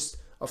largest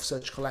of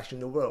such collection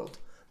in the world.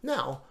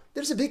 Now,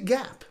 there's a big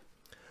gap,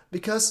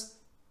 because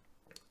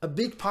a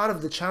big part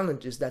of the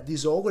challenge is that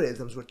these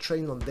algorithms were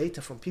trained on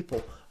data from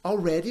people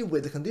already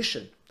with the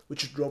condition,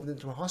 which drove them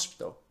to a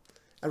hospital.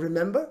 And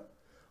remember,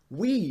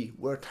 we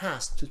were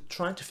tasked to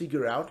try to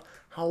figure out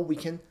how we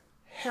can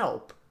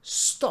help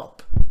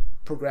stop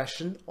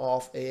progression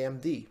of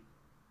AMD,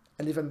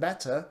 and even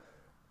better,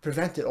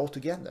 prevent it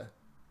altogether.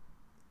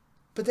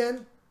 But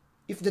then,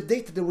 if the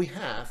data that we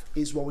have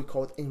is what we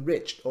call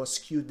enriched or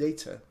skewed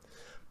data,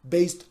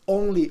 based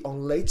only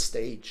on late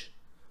stage,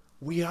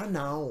 we are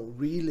now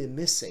really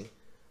missing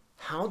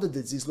how the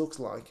disease looks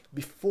like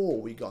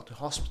before we got to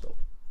hospital.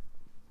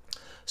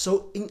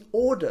 So in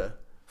order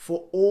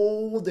for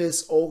all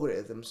these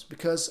algorithms,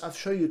 because I've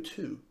shown you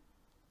two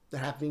that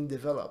have been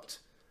developed,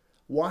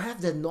 why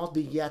have they not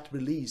been yet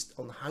released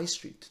on the high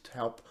street to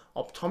help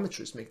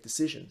optometrists make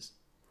decisions?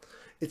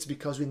 It's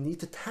because we need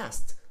to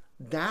test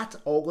that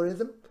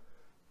algorithm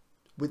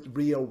with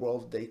real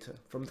world data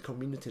from the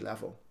community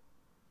level,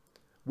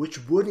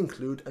 which would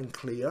include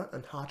unclear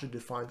and hard to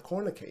define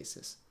corner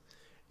cases.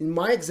 In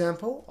my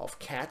example of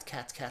cat,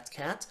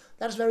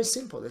 that is very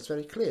simple, that's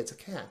very clear, it's a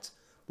cat.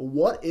 But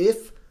what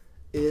if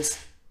it's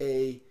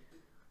a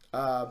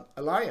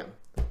lion?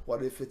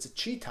 What if it's a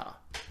cheetah?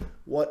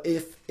 What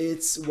if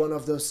it's one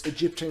of those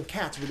Egyptian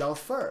cats without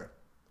fur?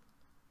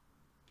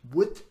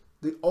 Would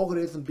the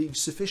algorithm be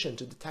sufficient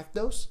to detect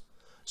those?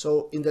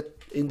 So in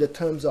the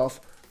terms of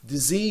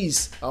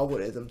disease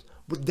algorithms,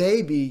 would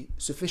they be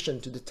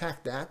sufficient to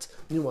detect that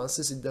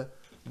nuances in the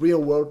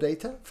real world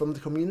data from the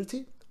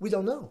community? We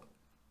don't know.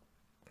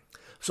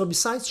 So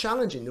besides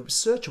challenging the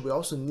researcher, we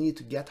also need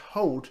to get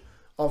hold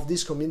of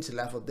this community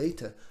level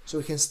data so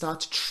we can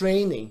start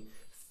training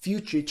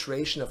future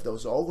iteration of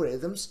those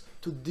algorithms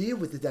to deal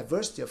with the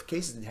diversity of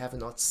cases they have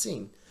not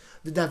seen.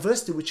 The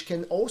diversity which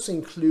can also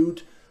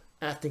include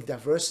ethnic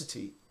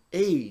diversity,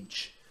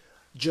 age,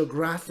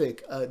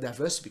 geographic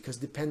diversity, because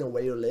depending on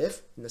where you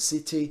live, in the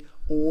city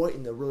or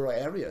in the rural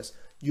areas,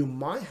 you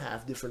might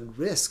have different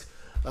risks,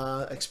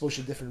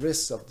 exposure to different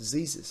risks of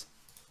diseases.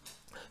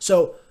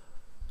 So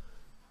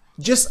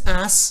just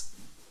as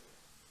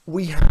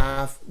we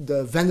have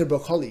the vulnerable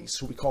colleagues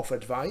who we call for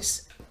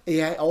advice,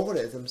 AI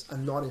algorithms are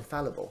not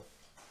infallible.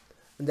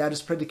 And that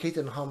is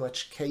predicated on how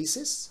much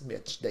cases,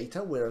 much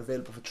data were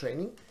available for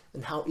training,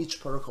 and how each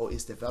protocol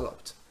is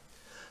developed.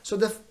 So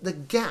the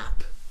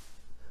gap,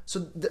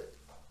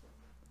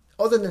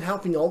 other than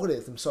helping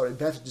algorithms,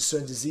 better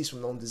discern disease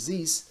from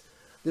non-disease,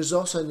 there's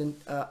also an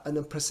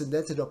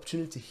unprecedented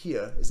opportunity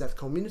here, is that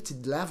community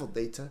level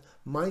data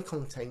might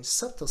contain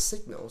subtle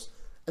signals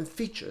and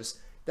features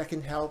that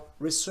can help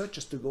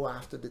researchers to go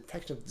after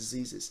detection of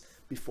diseases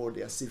before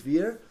they are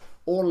severe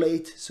or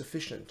late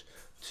sufficient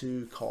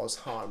to cause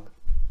harm.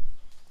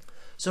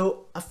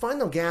 So a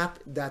final gap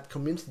that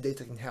community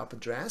data can help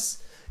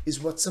address is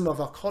what some of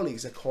our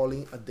colleagues are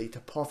calling a data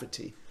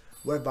poverty,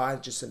 whereby,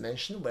 just as I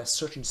mentioned, where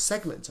certain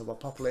segments of our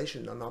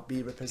population are not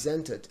being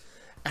represented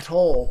at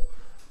all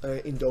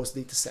in those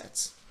data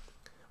sets,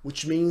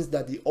 which means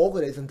that the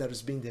algorithm that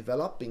is being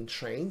developed, being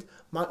trained,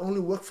 might only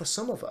work for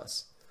some of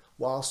us,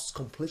 whilst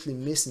completely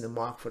missing the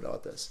mark for the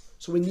others.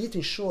 So we need to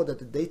ensure that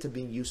the data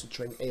being used to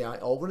train AI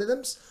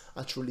algorithms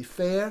are truly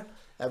fair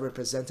and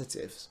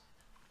representative.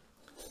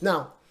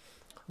 Now,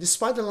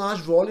 despite the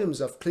large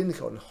volumes of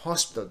clinical and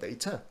hospital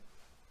data,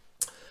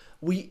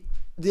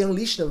 the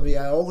unleashing of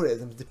AI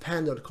algorithms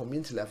depend on the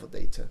community level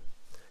data.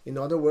 In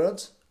other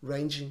words,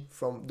 ranging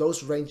from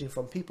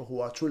people who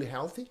are truly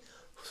healthy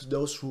to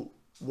those who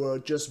were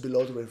just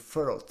below the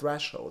referral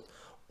threshold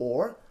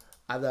or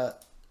at a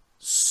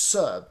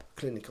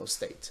subclinical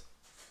state.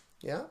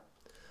 Yeah?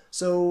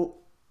 So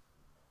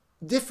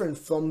different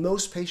from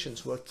most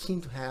patients who are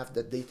keen to have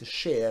the data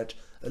shared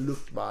and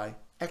looked by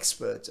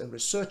experts and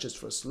researchers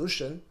for a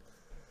solution,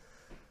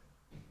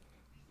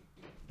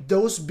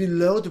 those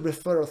below the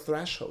referral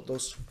threshold,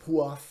 those who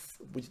are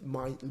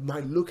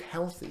might look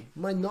healthy,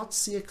 might not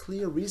see a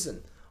clear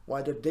reason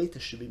why their data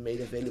should be made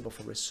available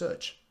for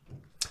research.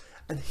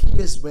 And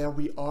here's where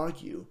we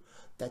argue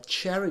that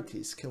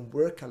charities can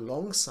work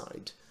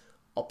alongside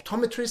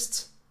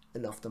optometrists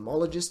and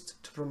ophthalmologists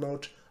to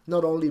promote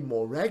not only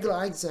more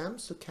regular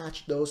exams to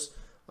catch those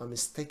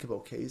unmistakable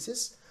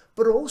cases,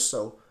 but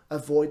also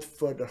avoid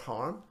further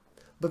harm,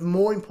 but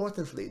more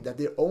importantly, that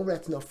their own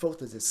retinal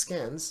photos and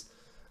scans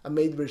are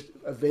made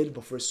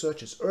available for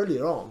researchers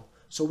earlier on,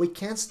 so we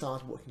can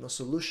start working on a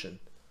solution,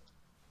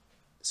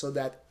 so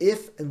that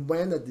if and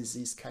when a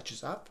disease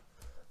catches up,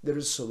 there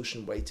is a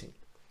solution waiting.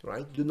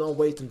 right? Do not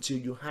wait until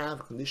you have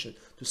a condition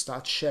to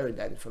start sharing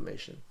that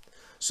information.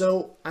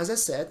 So, as I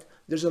said,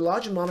 there's a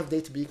large amount of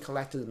data being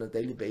collected on a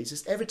daily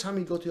basis. Every time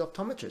you go to your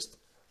optometrist,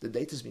 the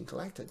data is being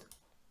collected.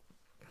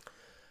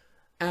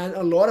 And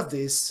a lot of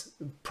this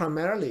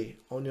primarily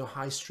on your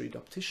high street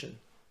optician,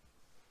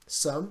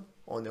 some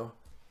on your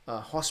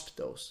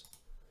hospitals,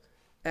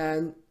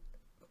 and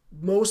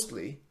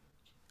mostly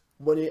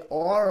when you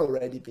are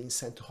already being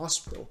sent to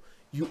hospital,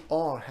 you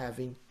are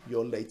having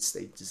your late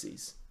stage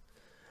disease.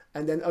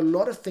 And then a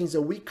lot of things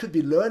that we could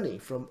be learning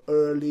from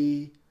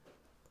early,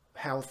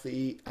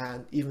 healthy,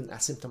 and even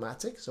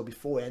asymptomatic, so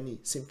before any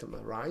symptom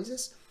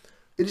arises,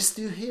 it is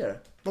still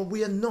here, but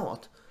we are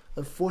not,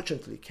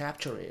 unfortunately,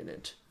 capturing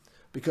it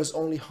because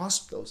only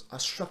hospitals are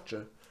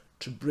structured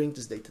to bring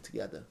this data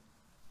together.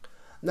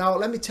 Now,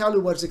 let me tell you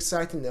what's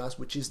exciting us,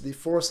 which is the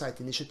Foresight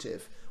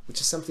Initiative,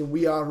 which is something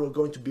we are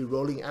going to be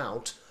rolling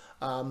out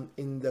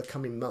in the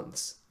coming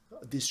months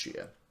this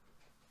year.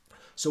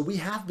 So we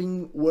have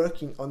been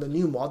working on a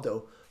new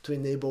model to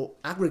enable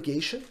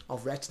aggregation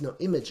of retinal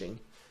imaging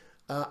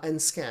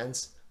and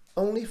scans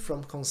only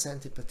from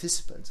consented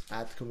participants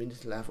at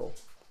community level.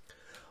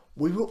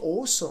 We will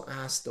also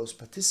ask those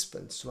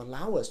participants to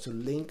allow us to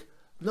link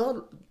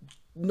not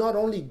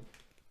only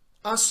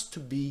us to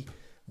be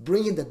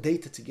bringing the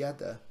data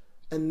together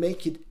and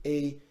make it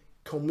a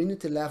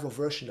community level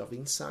version of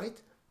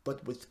Insight,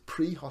 but with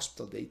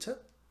pre-hospital data,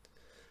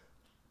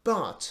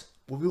 but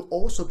we will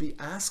also be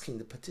asking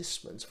the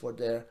participants for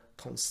their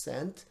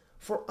consent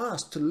for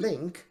us to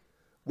link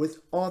with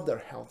other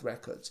health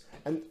records.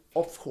 And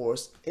of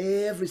course,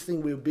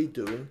 everything we'll be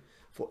doing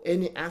for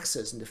any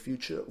access in the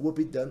future will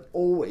be done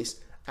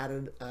always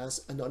as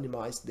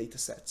anonymized data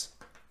sets.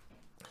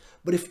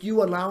 But if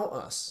you allow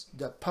us,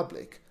 the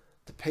public,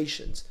 the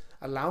patients,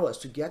 allow us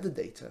to get the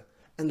data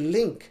and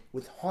link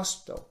with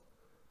hospital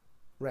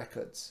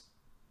records,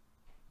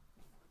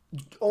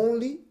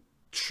 only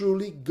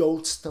truly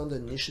gold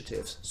standard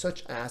initiatives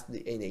such as the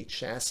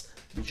NHS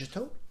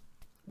Digital,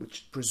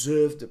 which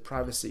preserve the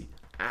privacy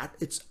at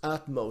its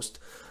utmost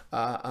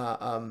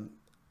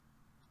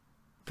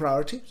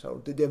priority,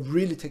 so they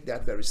really take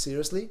that very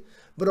seriously,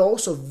 but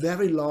also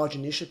very large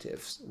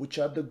initiatives which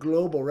are the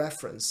global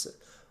reference,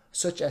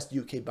 such as the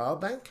UK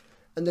Biobank,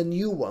 and the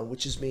new one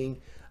which is being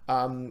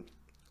funded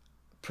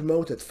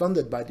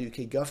by the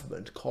UK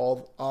government,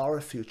 called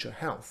Our Future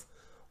Health.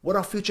 What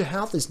Our Future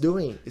Health is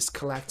doing is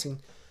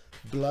collecting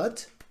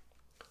blood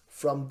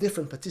from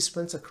different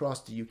participants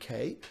across the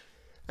UK,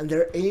 and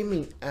they're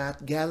aiming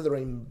at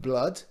gathering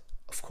blood,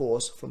 of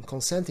course, from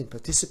consenting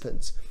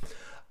participants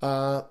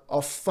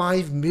of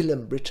 5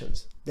 million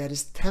Britons. That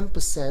is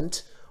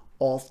 10%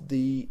 of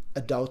the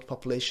adult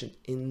population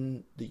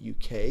in the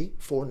UK,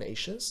 4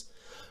 nations.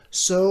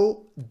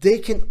 So they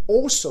can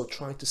also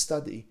try to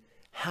study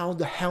how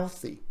the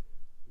healthy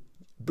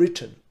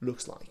Briton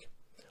looks like.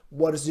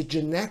 What is the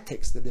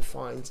genetics that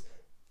defines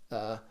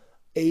a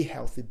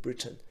healthy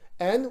Briton,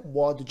 and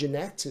what the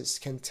genetics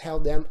can tell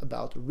them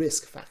about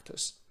risk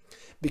factors.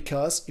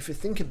 Because if you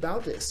think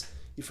about this,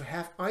 if you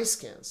have eye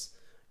scans,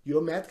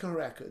 your medical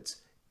records,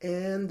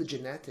 and the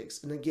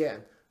genetics, and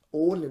again,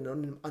 all in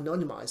an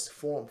anonymized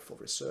form for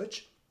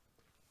research,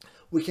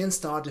 we can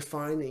start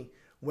defining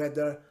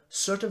whether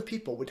certain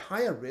people with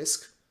higher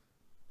risk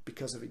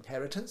because of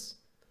inheritance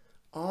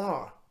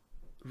are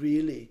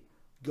really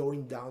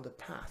going down the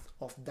path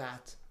of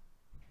that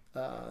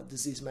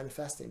disease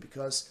manifesting,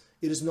 because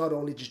it is not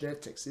only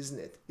genetics, isn't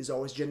it? It's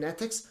always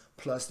genetics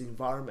plus the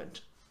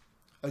environment.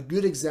 A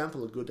good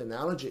example, a good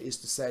analogy is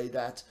to say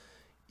that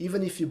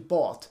even if you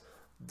bought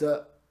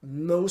the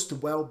most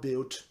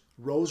well-built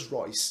Rolls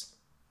Royce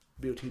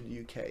built in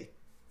the UK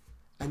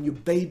and you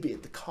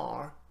babyed the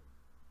car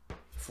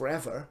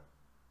forever,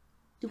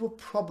 it will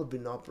probably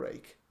not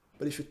break.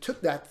 But if you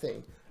took that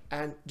thing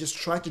and just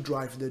tried to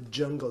drive in the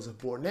jungles of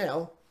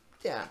Borneo,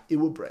 yeah, it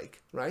will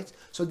break, right?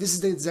 So this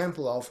is the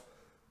example of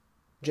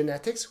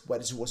genetics, where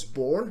it was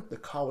born, the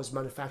car was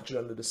manufactured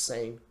under the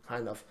same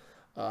kind of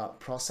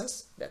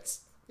process.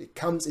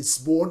 It's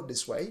born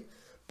this way,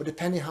 but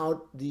depending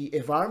how the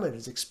environment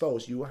is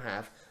exposed, you will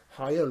have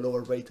higher or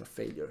lower rate of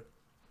failure,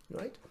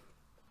 right?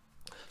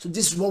 So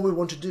this is what we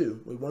want to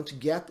do. We want to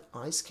get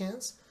eye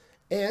scans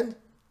and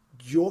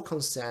your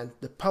consent,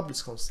 the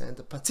public's consent,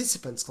 the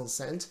participants'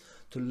 consent,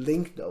 to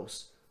link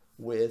those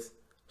with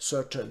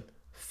certain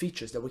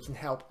features that we can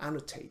help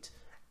annotate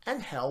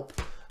and help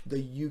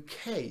the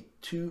UK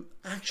to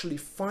actually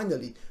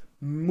finally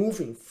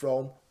moving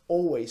from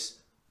always,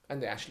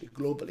 and actually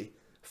globally,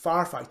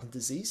 firefighting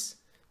disease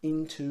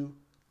into,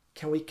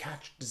 can we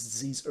catch the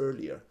disease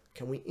earlier?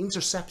 Can we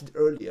intercept it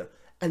earlier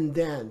and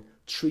then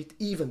treat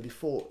even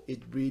before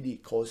it really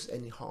causes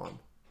any harm?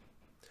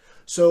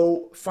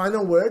 So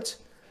final word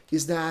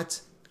is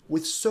that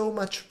with so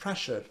much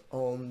pressure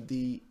on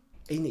the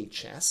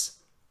NHS,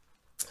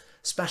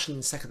 especially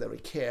in secondary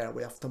care,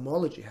 where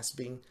ophthalmology has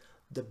been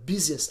the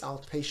busiest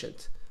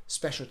outpatient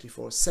specialty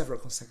for several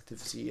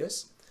consecutive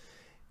years,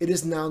 it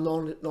is now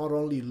not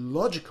only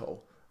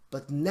logical,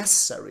 but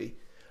necessary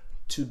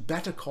to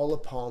better call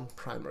upon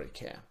primary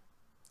care.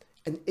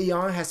 And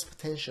AI has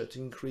potential to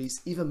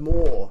increase even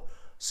more,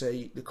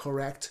 say, the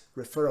correct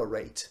referral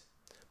rate,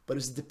 but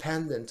it's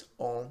dependent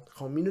on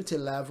community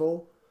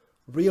level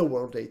real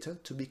world data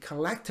to be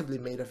collectively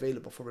made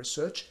available for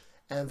research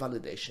and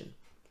validation.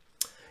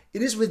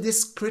 It is with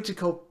this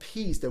critical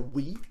piece that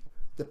we,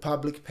 the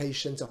public,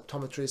 patients,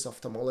 optometrists,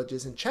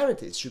 ophthalmologists, and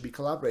charities should be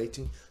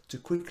collaborating to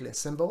quickly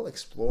assemble,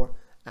 explore,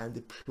 and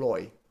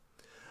deploy.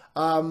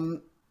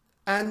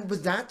 And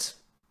with that,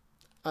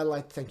 I'd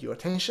like to thank your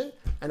attention,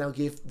 and I'll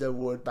give the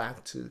word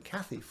back to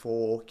Kathy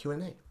for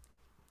Q&A.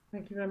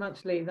 Thank you very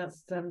much, Lee.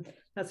 That's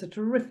a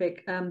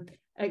terrific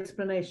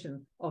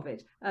explanation of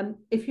it.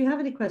 If you have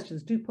any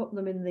questions, do pop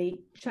them in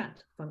the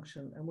chat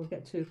function, and we'll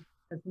get to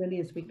as many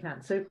as we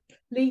can. So,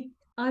 Lee,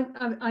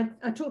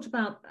 I talked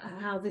about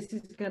how this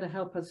is going to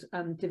help us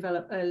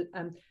develop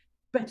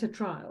better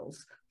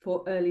trials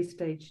for early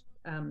stage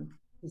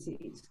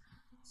disease.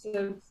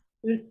 So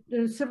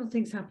there are several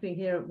things happening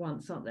here at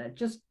once, aren't there?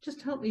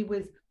 Just help me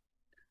with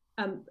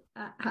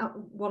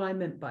what I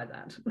meant by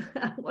that.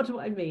 What do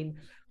I mean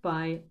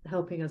by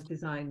helping us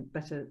design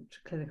better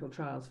clinical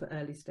trials for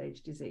early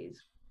stage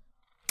disease?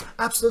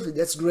 Absolutely,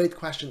 that's a great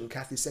question,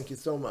 Kathy. Thank you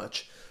so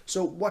much.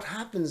 So what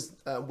happens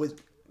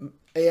with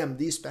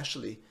AMD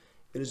especially,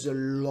 it is a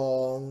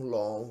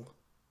long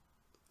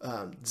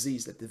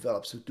disease that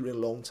develops during a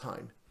long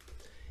time.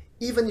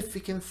 Even if we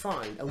can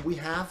find, and we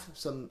have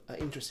some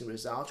interesting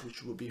results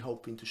which we'll be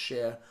hoping to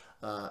share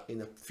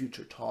in a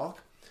future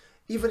talk,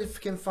 even if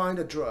we can find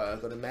a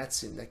drug or a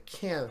medicine that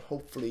can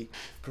hopefully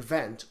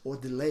prevent or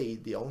delay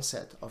the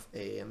onset of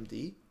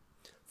AMD,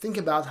 think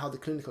about how the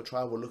clinical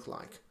trial will look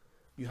like.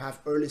 You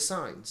have early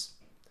signs.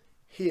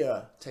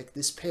 Here, take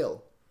this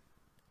pill,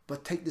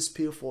 but take this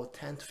pill for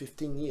 10 to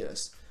 15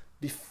 years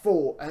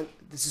before, and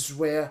this is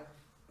where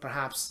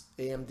perhaps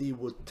AMD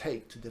would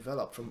take to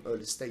develop from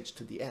early stage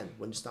to the end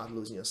when you start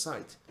losing your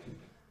sight.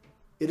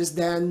 It is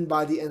then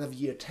by the end of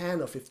year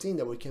 10 or 15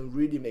 that we can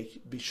really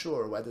be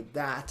sure whether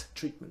that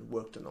treatment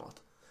worked or not.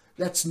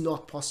 That's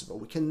not possible.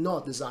 We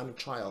cannot design a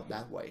trial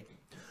that way.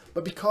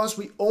 But because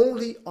we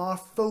only are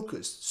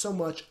focused so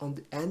much on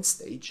the end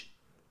stage,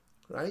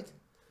 right?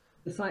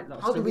 The sight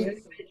loss. How do we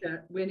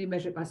only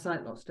measure it by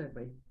sight loss, don't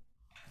we?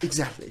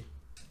 Exactly.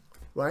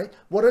 Right?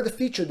 What are the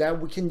features that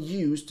we can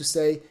use to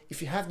say,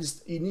 if you have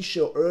this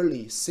initial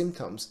early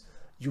symptoms,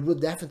 you will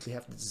definitely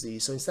have the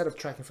disease. So instead of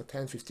tracking for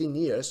 10, 15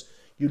 years,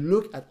 you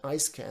look at eye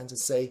scans and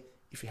say,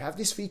 if you have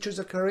these features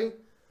occurring,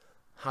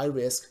 high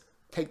risk,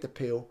 take the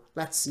pill.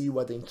 Let's see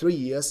whether in 3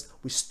 years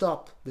we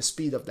stop the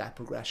speed of that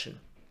progression.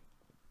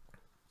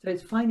 So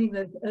it's finding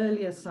those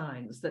earlier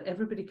signs that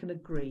everybody can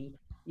agree,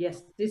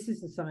 yes, this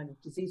is a sign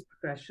of disease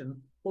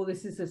progression, or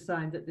this is a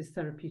sign that this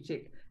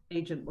therapeutic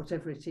agent,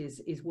 whatever it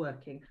is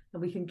working.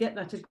 And we can get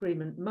that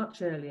agreement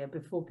much earlier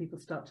before people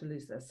start to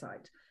lose their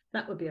sight.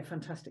 That would be a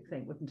fantastic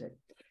thing, wouldn't it?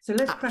 So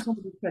let's crack on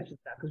with these questions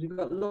now, because we've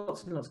got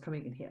lots and lots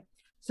coming in here.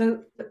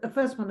 So the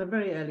first one, a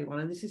very early one,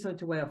 and this is something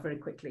to weigh off very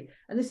quickly.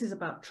 And this is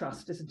about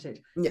trust, isn't it?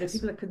 Yes.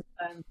 You know, people are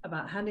concerned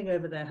about handing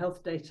over their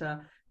health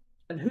data,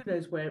 and who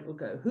knows where it will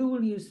go. Who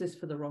will use this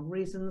for the wrong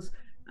reasons?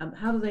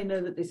 How do they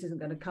know that this isn't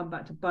going to come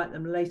back to bite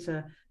them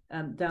later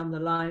down the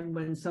line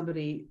when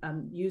somebody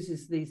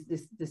uses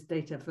this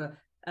data for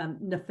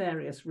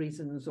nefarious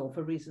reasons or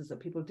for reasons that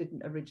people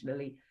didn't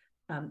originally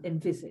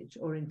envisage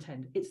or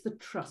intend? It's the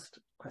trust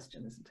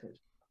question, isn't it?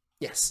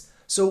 Yes.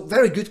 So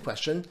very good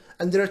question.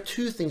 And there are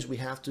two things we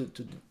have to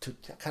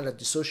kind of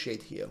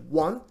dissociate here.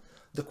 One,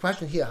 the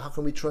question here, how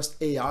can we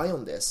trust AI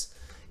on this?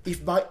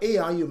 If by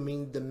AI you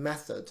mean the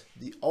method,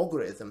 the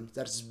algorithm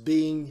that is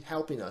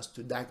helping us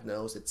to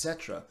diagnose,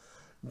 etc.,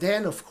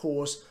 then of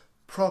course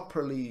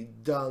properly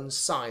done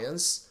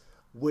science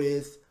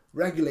with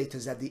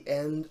regulators at the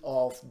end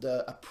of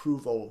the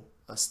approval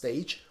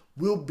stage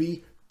will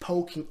be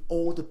poking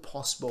all the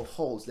possible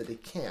holes that they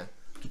can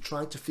to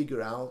try to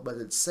figure out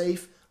whether it's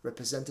safe,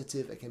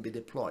 representative, and can be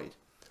deployed.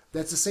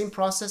 That's the same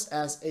process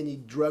as any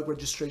drug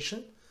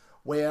registration,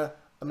 where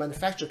a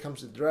manufacturer comes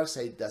to the drug,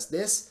 say it does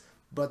this,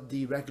 but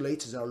the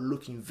regulators are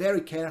looking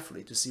very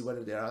carefully to see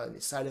whether there are any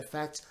side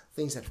effects,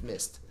 things that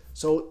missed.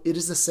 So it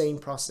is the same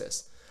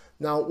process.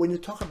 Now, when you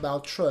talk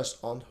about trust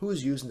on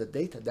who's using the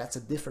data, that's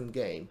a different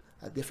game,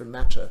 a different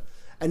matter.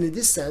 And in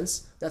this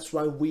sense, that's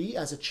why we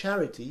as a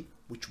charity,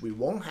 which we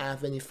won't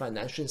have any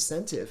financial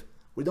incentive,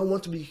 we don't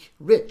want to be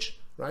rich,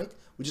 right?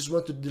 We just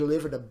want to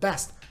deliver the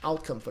best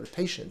outcome for the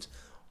patient.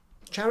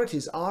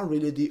 Charities are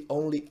really the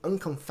only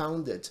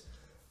unconfounded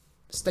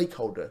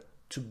stakeholder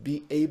to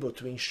be able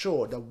to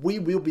ensure that we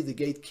will be the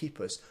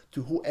gatekeepers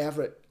to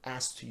whoever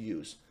asks to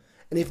use.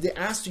 And if they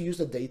ask to use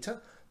the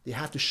data, they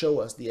have to show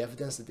us the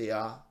evidence that they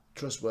are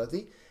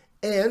trustworthy,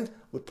 and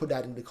we put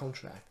that in the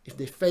contract. If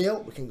they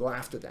fail, we can go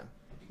after them,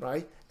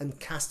 right? And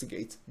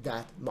castigate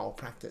that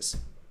malpractice.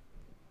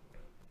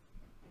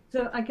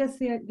 So I guess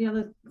the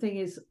other thing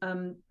is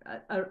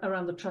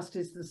around the trust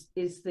is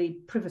the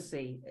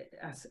privacy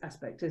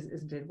aspect,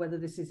 isn't it? Whether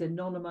this is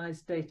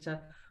anonymized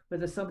data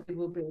whether somebody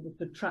will be able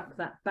to track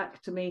that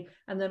back to me.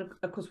 And then,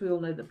 of course, we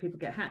all know that people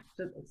get hacked,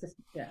 don't they?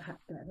 Systems get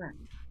hacked.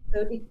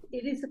 So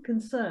it is a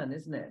concern,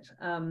 isn't it?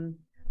 And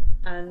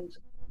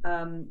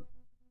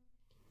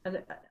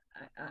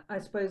I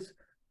suppose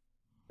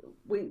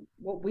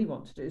what we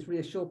want to do is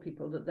reassure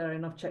people that there are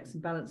enough checks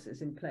and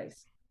balances in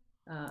place.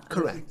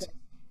 Correct.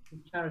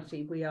 In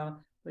charity, we are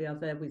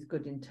there with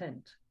good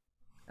intent.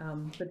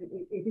 But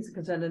it is a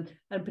concern,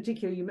 and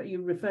particularly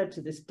you referred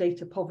to this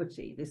data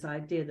poverty, this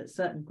idea that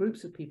certain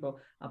groups of people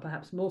are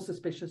perhaps more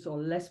suspicious or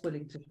less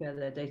willing to share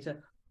their data,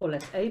 or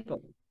less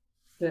able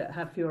to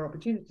have fewer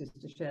opportunities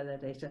to share their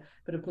data.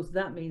 But of course,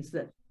 that means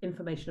that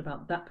information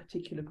about that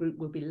particular group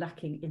will be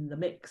lacking in the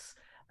mix,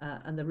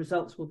 and the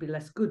results will be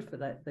less good for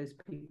those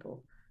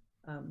people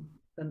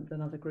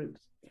than other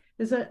groups.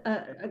 There's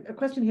a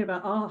question here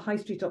about, are high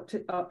street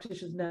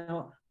opticians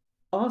now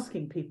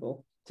asking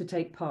people to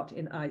take part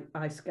in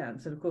eye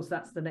scans? And of course,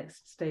 that's the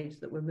next stage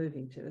that we're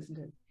moving to, isn't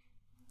it?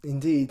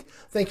 Indeed.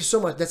 Thank you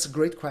so much. That's a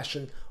great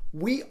question.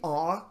 We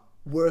are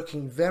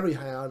working very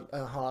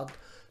hard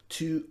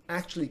to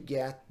actually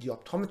get the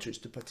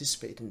optometrists to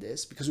participate in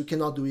this, because we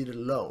cannot do it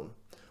alone.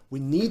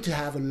 We need to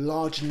have a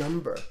large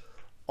number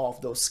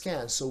of those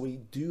scans, so we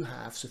do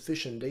have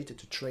sufficient data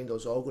to train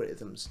those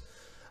algorithms.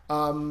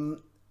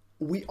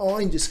 We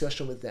are in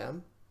discussion with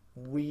them.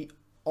 We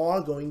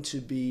are going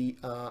to be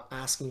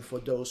asking for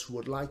those who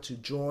would like to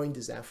join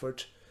this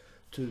effort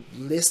to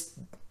list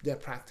their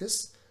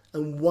practice,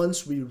 and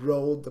once we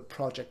roll the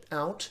project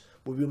out,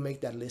 we will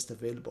make that list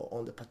available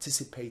on the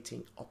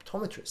participating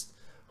optometrists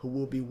who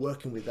will be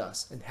working with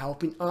us and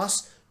helping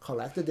us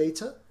collect the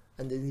data.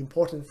 And the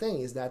important thing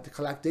is that to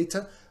collect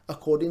data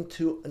according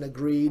to an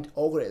agreed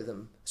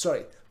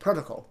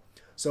protocol.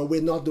 So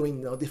we're not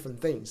doing different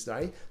things,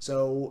 right?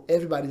 So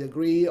everybody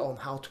agree on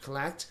how to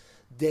collect.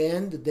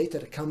 Then the data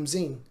that comes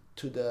in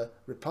to the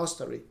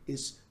repository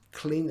is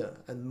cleaner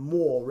and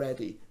more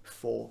ready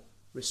for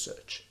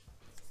research.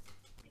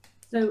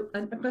 So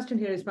a question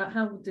here is about,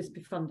 how would this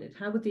be funded?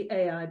 How would the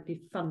AI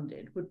be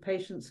funded? Would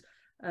patients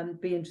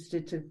be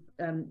interested to,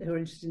 who are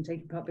interested in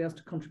taking part, be asked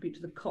to contribute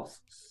to the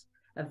costs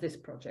of this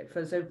project?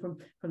 So from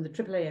the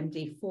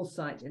AAAMD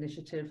Foresight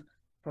Initiative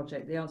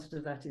project, the answer to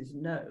that is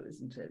no,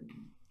 isn't it?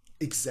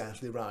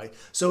 Exactly right.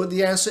 So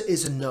the answer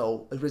is a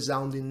no, a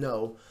resounding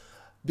no.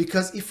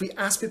 Because if we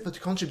ask people to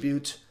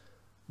contribute,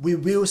 we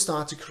will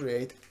start to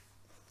create,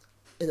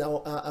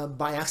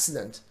 by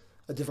accident,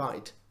 a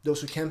divide.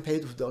 Those who can pay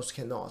with those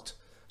who cannot.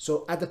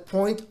 So at the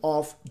point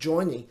of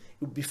joining,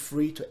 it would be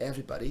free to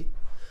everybody.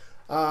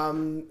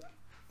 From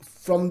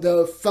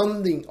the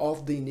funding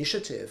of the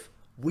initiative,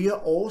 we are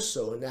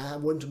also, and I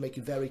want to make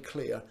it very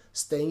clear,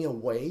 staying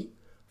away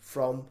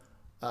from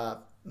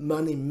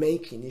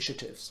money-making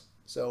initiatives.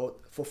 So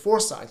for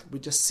Foresight, we're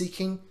just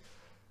seeking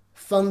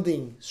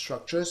funding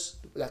structures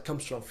that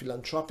comes from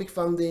philanthropic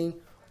funding,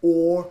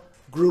 or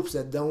groups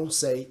that don't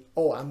say,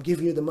 oh, I'm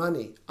giving you the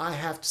money, I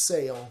have to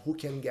say on who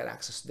can get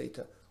access to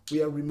data.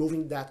 We are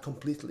removing that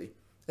completely.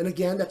 And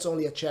again, that's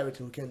only a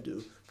charity who can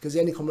do, because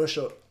any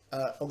commercial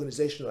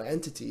organization or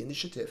entity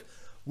initiative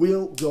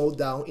will go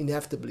down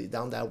inevitably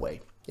down that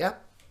way. Yeah.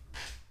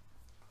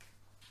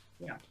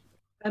 Yeah.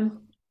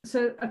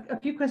 So a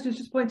few questions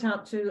just point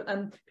out to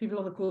people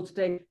on the call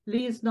today.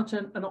 Lee is not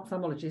an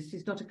ophthalmologist.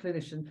 He's not a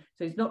clinician,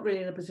 so he's not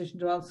really in a position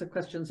to answer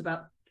questions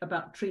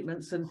about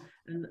treatments and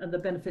the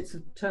benefits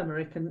of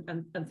turmeric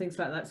and things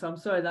like that. So I'm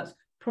sorry, that's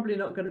probably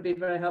not going to be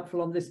very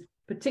helpful on this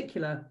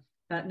particular.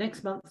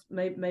 Next month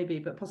maybe,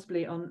 but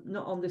possibly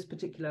not on this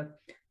particular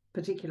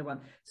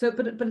one. So,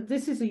 but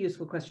this is a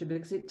useful question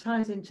because it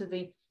ties into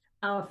the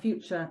Our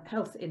Future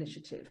Health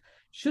initiative.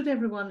 Should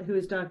everyone who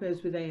is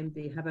diagnosed with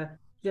AMD have a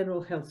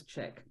general health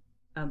check,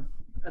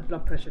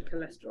 blood pressure,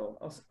 cholesterol,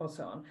 or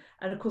so on?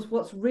 And of course,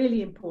 what's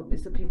really important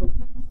is that people,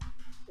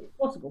 if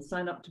possible,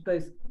 sign up to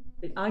both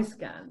the eye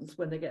scans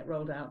when they get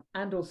rolled out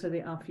and also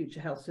the Our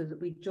Future Health, so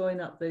that we join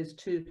up those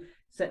two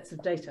sets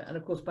of data. And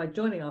of course, by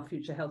joining Our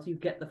Future Health, you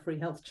get the free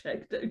health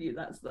check, don't you?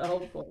 That's the whole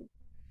point.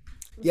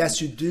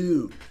 Yes, you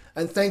do.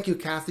 And thank you,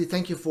 Kathy.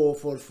 Thank you for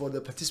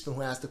the participant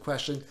who asked the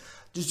question.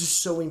 This is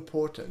so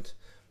important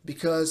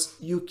because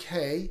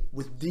UK,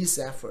 with these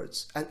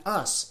efforts and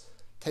us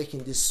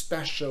taking this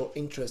special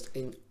interest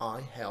in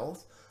eye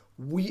health,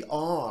 we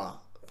are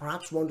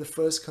perhaps one of the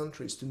first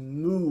countries to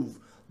move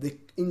the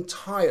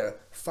entire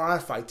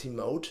firefighting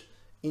mode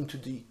into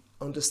the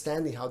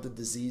understanding how the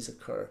disease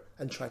occurs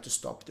and try to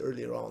stop it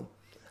earlier on.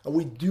 And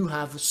we do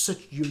have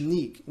such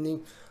unique,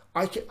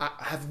 I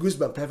have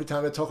goosebumps every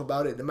time I talk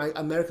about it. And my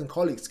American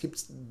colleagues keep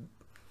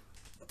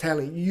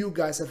telling you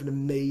guys have an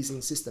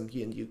amazing system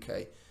here in the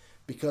UK,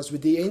 because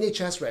with the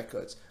NHS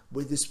records,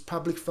 with this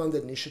public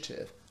funded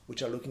initiative,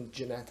 which are looking at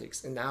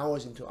genetics and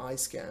ours into eye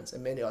scans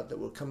and many others that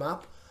will come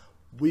up,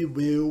 we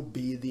will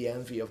be the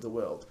envy of the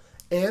world.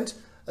 And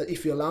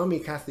if you allow me,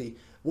 Kathy,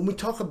 when we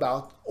talk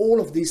about all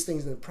of these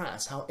things in the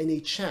press, how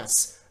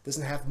NHS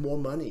doesn't have more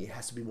money, it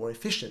has to be more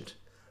efficient.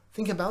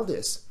 Think about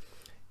this.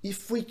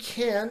 If we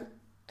can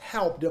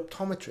help the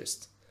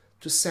optometrist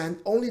to send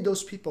only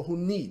those people who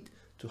need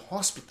to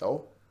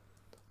hospital,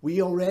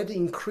 We already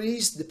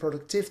increased the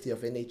productivity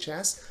of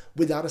NHS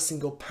without a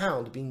single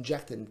pound being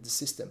injected into the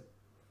system.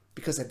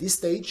 Because at this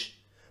stage,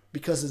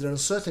 because of the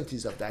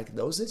uncertainties of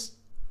diagnosis,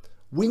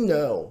 we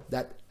know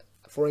that,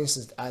 for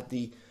instance, at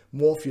the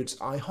Moorfields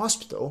Eye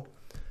Hospital,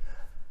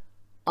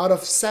 out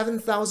of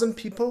 7,000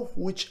 people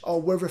which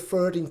were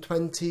referred in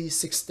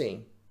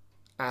 2016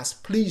 as,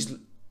 please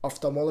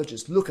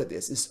ophthalmologists, look at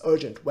this, it's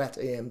urgent wet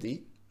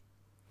AMD.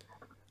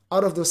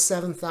 Out of those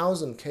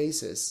 7,000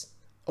 cases,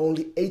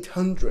 only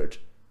 800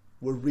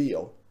 were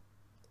real.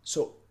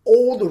 So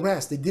all the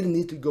rest, they didn't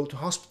need to go to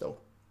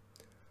hospital.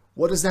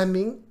 What does that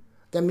mean?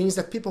 That means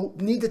that people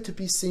needed to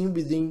be seen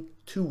within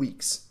 2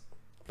 weeks.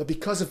 But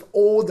because of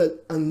all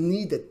the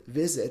unneeded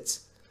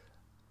visits,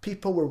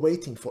 people were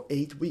waiting for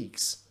 8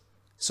 weeks.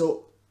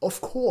 So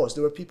of course,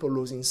 there were people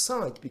losing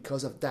sight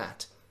because of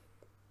that.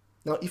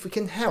 Now, if we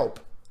can help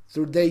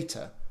through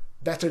data,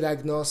 better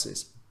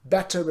diagnosis,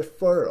 better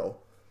referral,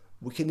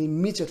 we can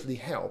immediately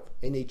help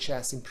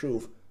NHS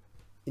improve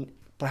in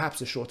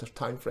perhaps a shorter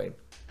time frame.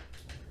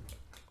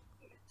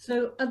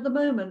 So at the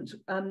moment,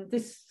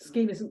 this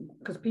scheme isn't,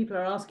 because people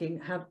are asking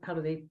how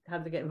do they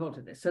get involved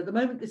in this. So at the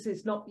moment, this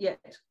is not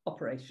yet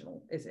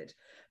operational, is it?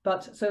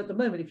 But so at the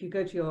moment, if you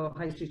go to your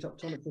high street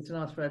optometrist and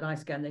ask for an eye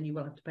scan, then you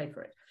will have to pay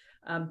for it.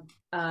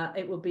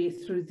 It will be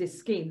through this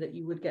scheme that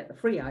you would get the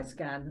free eye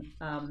scan,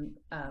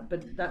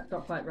 but that's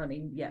not quite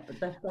running yet. But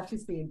that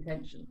is the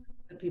intention,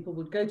 that people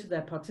would go to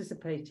their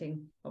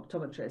participating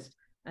optometrist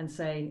and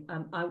say,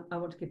 I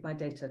want to give my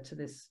data to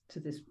this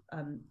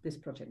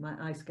project, my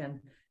eye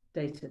scan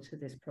data to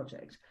this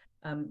project,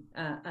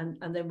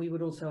 and then we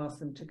would also ask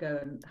them to go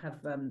and have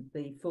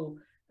the full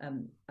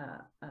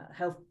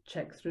health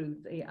check through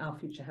our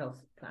Future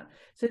Health plan.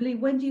 So Lee,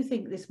 when do you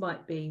think this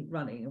might be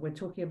running? And we're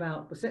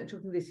certainly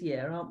talking this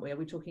year, aren't we? Are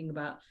we talking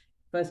about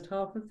first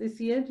half of this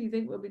year? Do you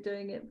think we'll be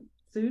doing it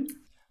soon?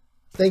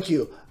 Thank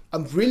you.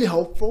 I'm really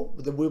hopeful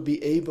that we'll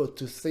be able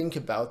to think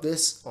about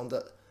this on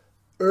the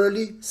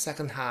early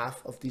second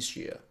half of this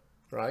year,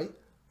 right?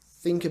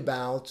 Think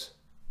about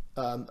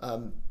end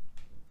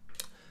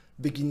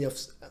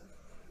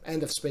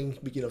of spring,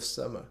 beginning of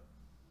summer,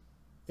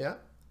 yeah,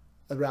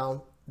 around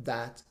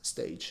that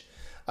stage.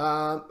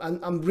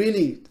 And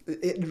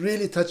it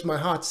really touched my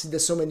heart to see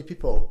there's so many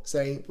people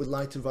saying we'd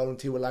like to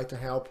volunteer, we'd like to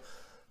help.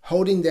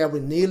 Holding there,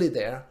 we're nearly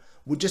there.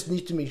 We just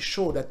need to make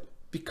sure that,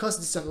 because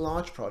this is a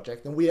large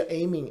project and we are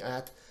aiming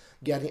at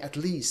getting at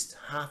least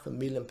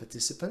 500,000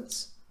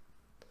 participants,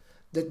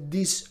 that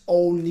this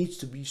all needs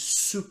to be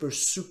super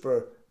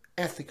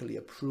ethically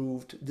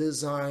approved,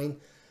 designed,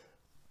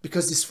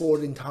 because it's for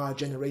the entire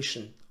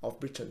generation of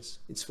Britons.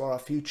 It's for our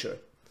future.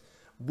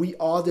 We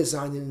are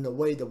designing in a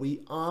way that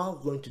we are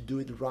going to do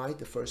it right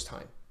the first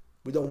time.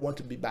 We don't want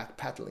to be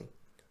backpedaling.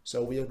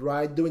 So we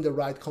are doing the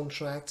right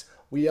contract.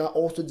 We are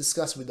also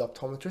discussing with the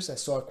optometrists. I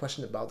saw a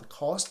question about the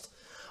cost.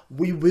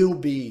 We will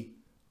be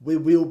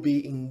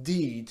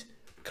indeed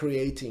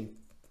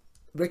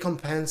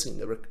recompensing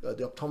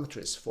the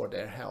optometrists for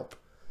their help.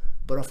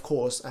 But of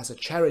course, as a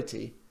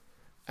charity,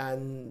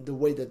 and the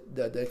way that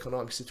the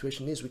economic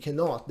situation is, we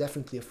cannot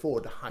definitely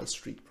afford a high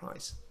street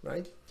price,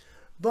 right?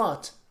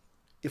 But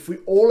if we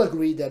all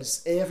agree that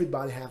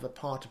everybody have a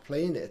part to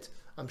play in it,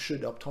 I'm sure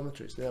the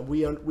optometrists,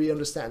 we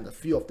understand a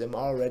few of them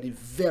are already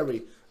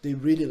they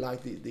really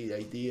like the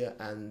idea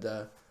and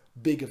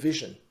bigger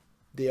vision.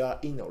 They are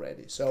in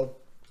already. So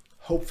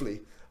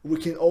hopefully we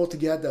can all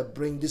together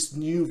bring this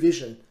new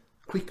vision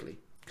quickly.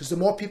 Because the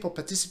more people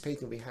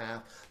participating we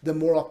have, the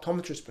more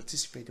optometrists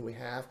participating we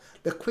have,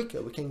 the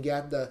quicker we can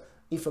get the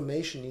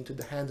information into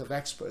the hands of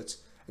experts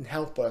and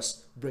help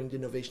us bring the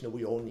innovation that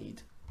we all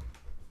need.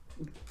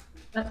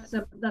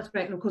 That's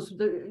great. And of course,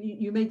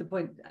 you made the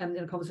point in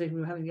a conversation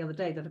we were having the other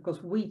day that, of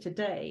course, we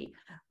today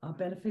are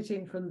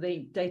benefiting from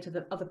the data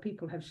that other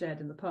people have shared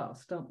in the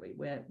past, aren't we?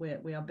 Where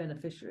we are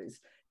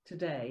beneficiaries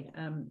today,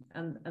 and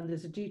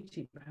there's a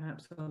duty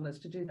perhaps on us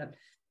to do that.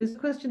 There's a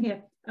question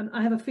here, and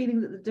I have a feeling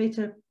that the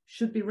data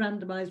should be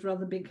randomized rather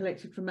than being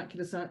collected from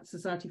Macular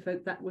Society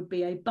folk. That would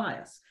be a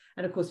bias.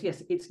 And of course,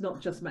 yes, it's not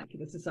just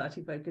Macular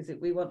Society folk, is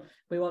it? We want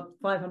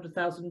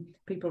 500,000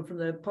 people from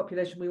the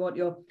population. We want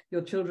your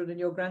children and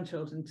your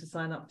grandchildren to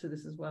sign up to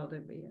this as well,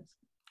 don't we? Yes.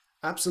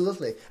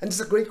 Absolutely. And it's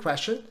a great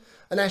question.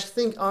 And I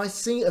think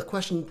a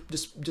question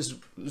just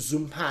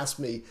zoomed past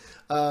me,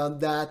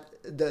 that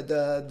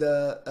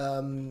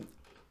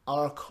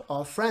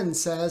our friend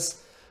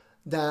says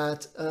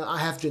that I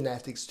have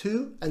genetics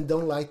too and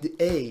don't like the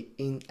A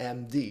in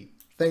MD.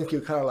 Thank you,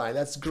 Caroline.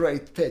 That's a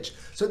great pitch.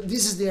 So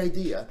this is the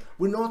idea.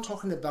 We're not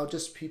talking about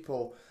just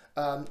people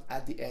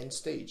at the end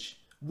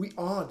stage. We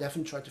are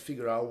definitely trying to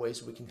figure out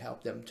ways we can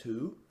help them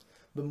too.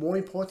 But more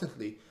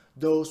importantly,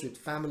 those with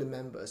family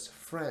members,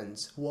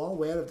 friends who are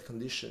aware of the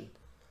condition.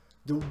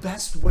 The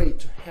best way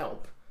to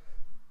help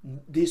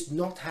this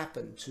not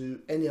happen to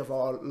any of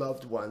our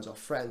loved ones or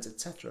friends,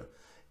 etc.,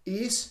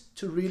 is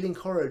to really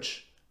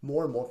encourage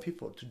more and more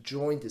people to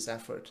join this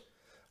effort,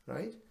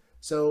 right?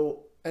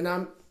 So, and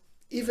I'm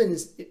even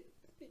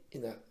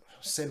in a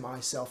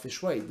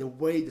semi-selfish way,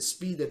 the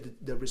speed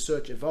that the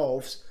research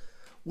evolves,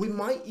 we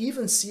might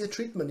even see a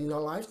treatment in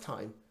our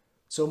lifetime.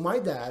 So my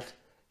dad,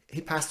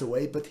 he passed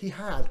away, but he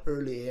had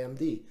early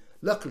AMD.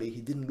 Luckily,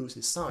 he didn't lose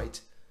his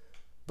sight.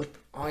 But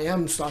I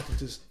am starting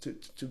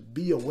to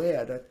be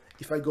aware that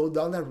if I go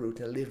down that route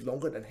and live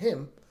longer than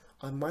him,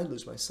 I might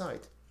lose my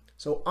sight.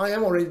 So I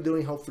am already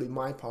doing, hopefully,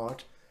 my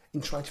part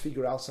in trying to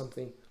figure out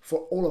something for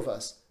all of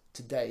us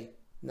today,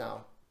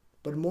 now.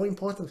 But more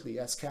importantly,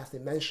 as Kathy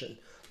mentioned,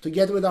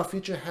 together with our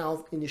Future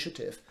Health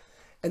Initiative,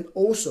 and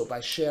also by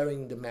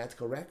sharing the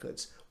medical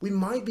records, we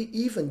might be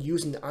even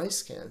using the eye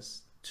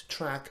scans to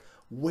track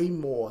way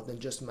more than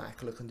just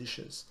macular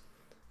conditions,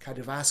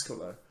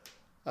 cardiovascular.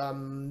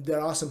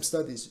 There are some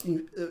studies,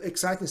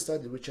 exciting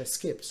studies, which I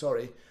skipped,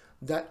 sorry,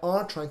 that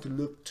are trying to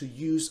look to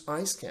use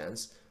eye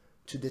scans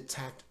to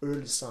detect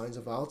early signs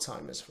of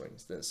Alzheimer's, for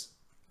instance,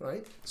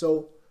 right?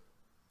 So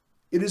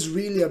it is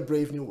really a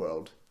brave new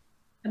world.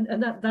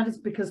 And that is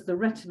because the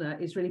retina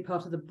is really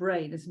part of the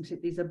brain, isn't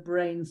it? These are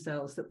brain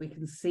cells that we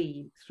can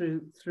see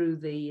through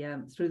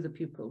the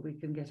pupil. We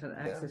can get an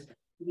access. Yeah.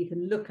 We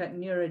can look at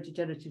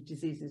neurodegenerative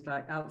diseases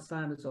like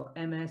Alzheimer's or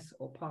MS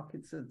or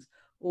Parkinson's.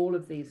 All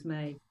of these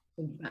may,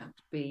 in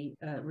fact, be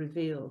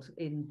revealed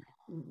in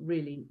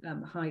really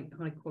high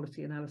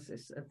quality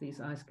analysis of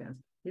these eye scans.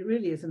 It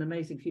really is an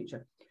amazing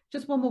future.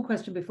 Just one more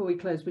question before we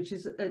close, which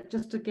is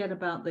just again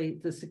about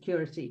the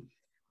security.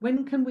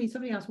 When can we?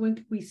 Somebody asked, when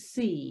can we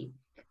see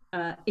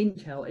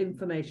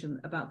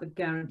information about the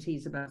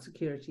guarantees about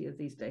security of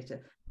these data?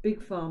 Big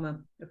pharma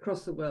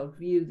across the world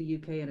view the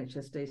UK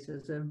NHS data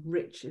as a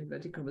rich,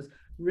 inverted commas,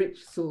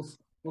 rich source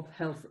of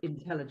health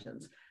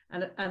intelligence,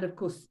 and of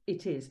course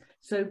it is.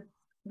 So,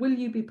 will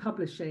you be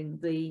publishing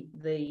the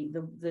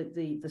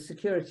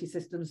security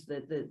systems,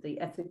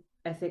 the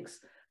ethics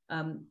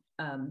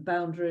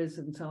boundaries,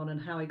 and so on, and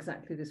how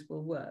exactly this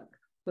will work?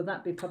 Will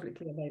that be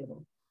publicly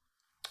available?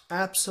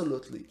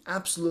 Absolutely,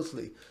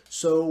 absolutely.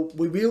 So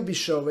we will be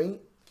showing,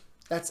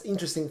 that's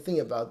interesting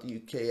thing about the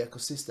UK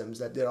ecosystems,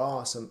 that there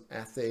are some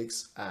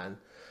ethics and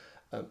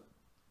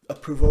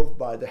approval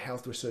by the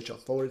Health Research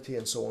Authority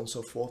and so on and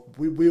so forth.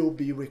 We will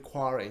be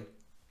requiring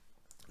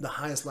the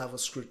highest level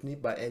of scrutiny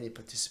by any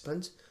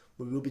participant.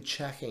 We will be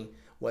checking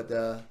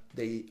whether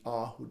they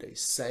are who they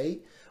say.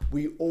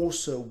 We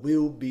also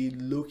will be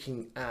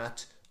looking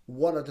at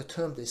what are the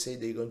terms they say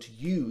they're going to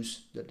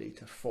use the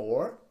data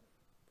for,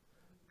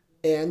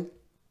 and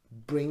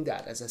bring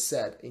that, as I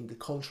said, in the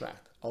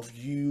contract of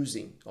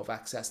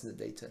accessing the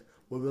data.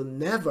 We will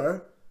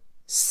never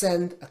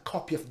send a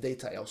copy of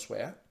data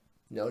elsewhere.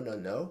 No, no,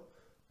 no.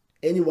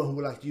 Anyone who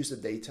would like to use the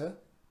data,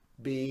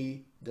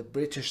 be the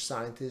British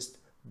scientist,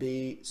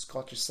 be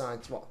Scottish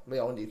scientists, well, we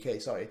are in the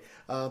UK, sorry,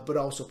 but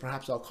also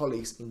perhaps our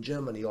colleagues in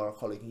Germany or our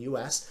colleague in the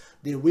US,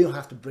 they will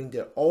have to bring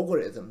their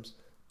algorithms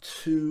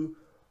to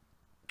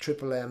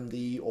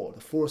AAMD or the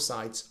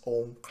Foresight's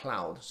own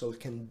cloud. So it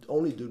can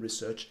only do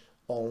research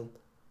on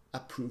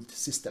approved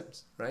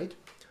systems, right?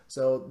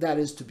 So that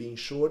is to be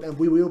ensured, and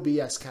we will be,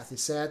 as Kathy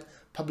said,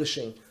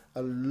 publishing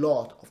a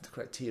lot of the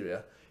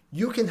criteria.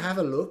 You can have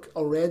a look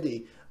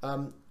already.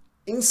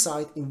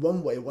 Insight in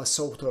one way was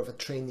sort of a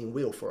training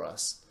wheel for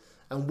us,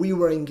 and we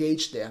were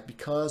engaged there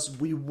because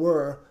we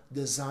were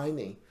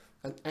designing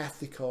an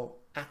ethical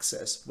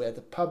access where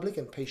the public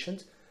and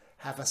patient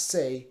have a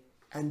say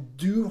and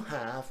do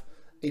have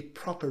a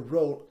proper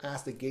role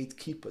as the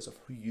gatekeepers of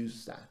who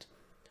uses that.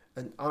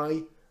 And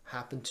I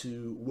happen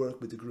to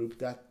work with the group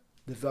that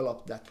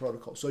developed that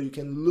protocol. So you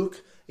can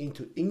look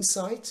into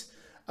Insight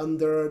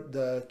under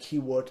the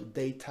keyword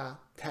data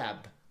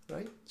tab,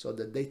 right? So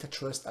the Data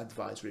Trust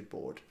Advisory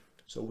Board.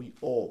 So we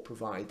all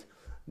provide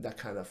that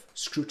kind of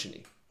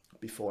scrutiny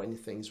before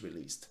anything is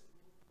released.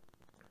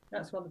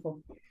 That's wonderful.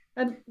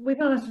 And we've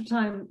run out of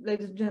time,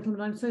 ladies and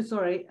gentlemen. I'm so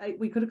sorry.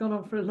 We could have gone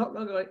on for a lot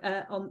longer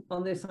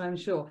on this, I'm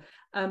sure.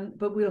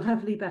 But we'll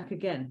have Lee back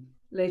again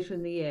later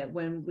in the year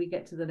when we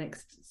get to the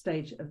next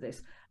stage of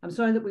this. I'm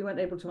sorry that we weren't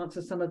able to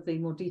answer some of the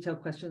more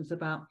detailed questions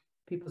about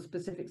people's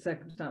specific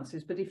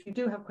circumstances, but if you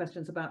do have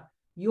questions about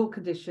your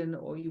condition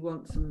or you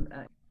want some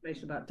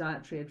information about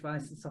dietary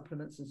advice and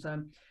supplements and so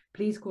on,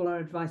 please call our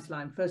advice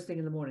line first thing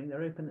in the morning.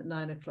 They're open at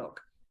 9 o'clock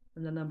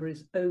and the number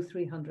is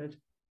 0300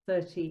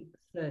 30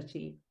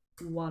 30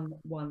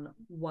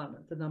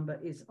 111. The number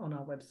is on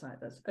our website.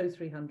 That's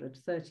 0300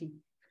 30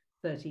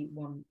 30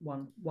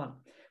 111.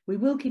 We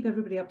will keep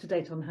everybody up to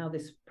date on how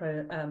this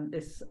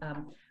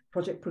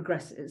project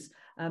progresses.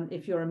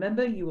 If you're a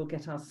member, you will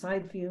get our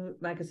Side View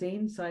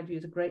magazine. Side View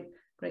is a great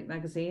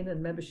magazine,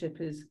 and membership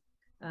is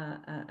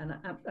an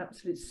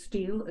absolute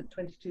steal at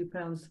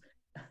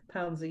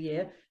 £22 a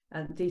year,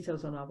 and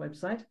details on our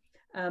website.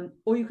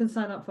 Or you can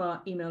sign up for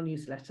our email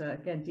newsletter.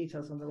 Again,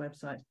 details on the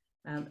website,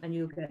 and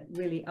you'll get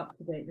really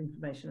up-to-date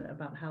information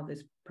about how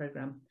this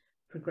program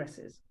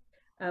progresses.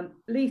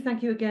 Lee,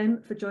 thank you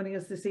again for joining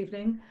us this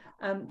evening.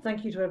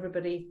 Thank you to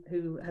everybody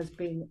who has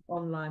been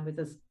online with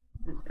us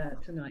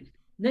tonight.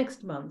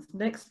 Next month,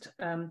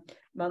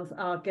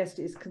 our guest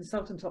is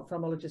consultant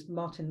ophthalmologist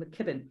Martin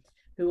McKibben,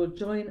 who will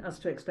join us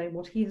to explain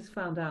what he has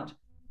found out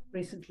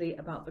recently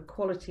about the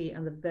quality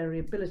and the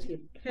variability of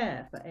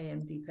care for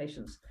AMD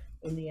patients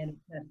in the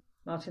NHS.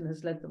 Martin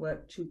has led the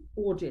work to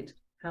audit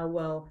how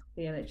well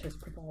the NHS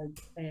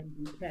provides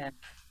AMD care.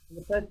 And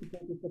the first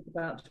report is just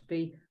about to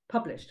be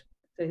published.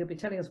 So he'll be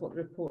telling us what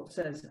the report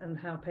says and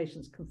how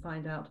patients can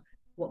find out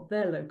what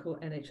their local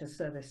NHS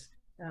service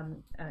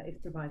is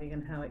providing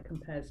and how it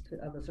compares to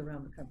others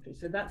around the country.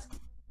 So that's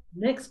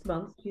next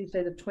month,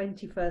 Tuesday, the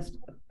 21st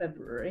of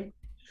February,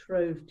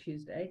 Shrove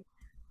Tuesday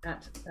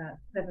at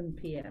 7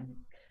 p.m.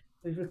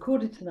 We've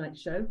recorded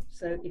tonight's show,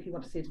 so if you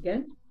want to see it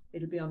again,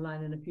 it'll be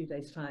online in a few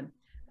days' time.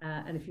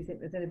 And if you think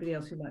there's anybody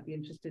else who might be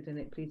interested in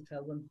it, please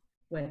tell them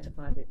where to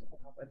find it on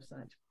our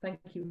website. Thank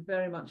you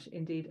very much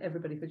indeed,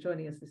 everybody, for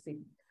joining us this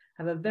evening.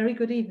 Have a very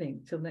good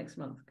evening till next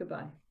month.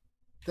 Goodbye.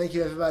 Thank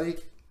you, everybody.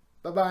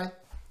 Bye-bye.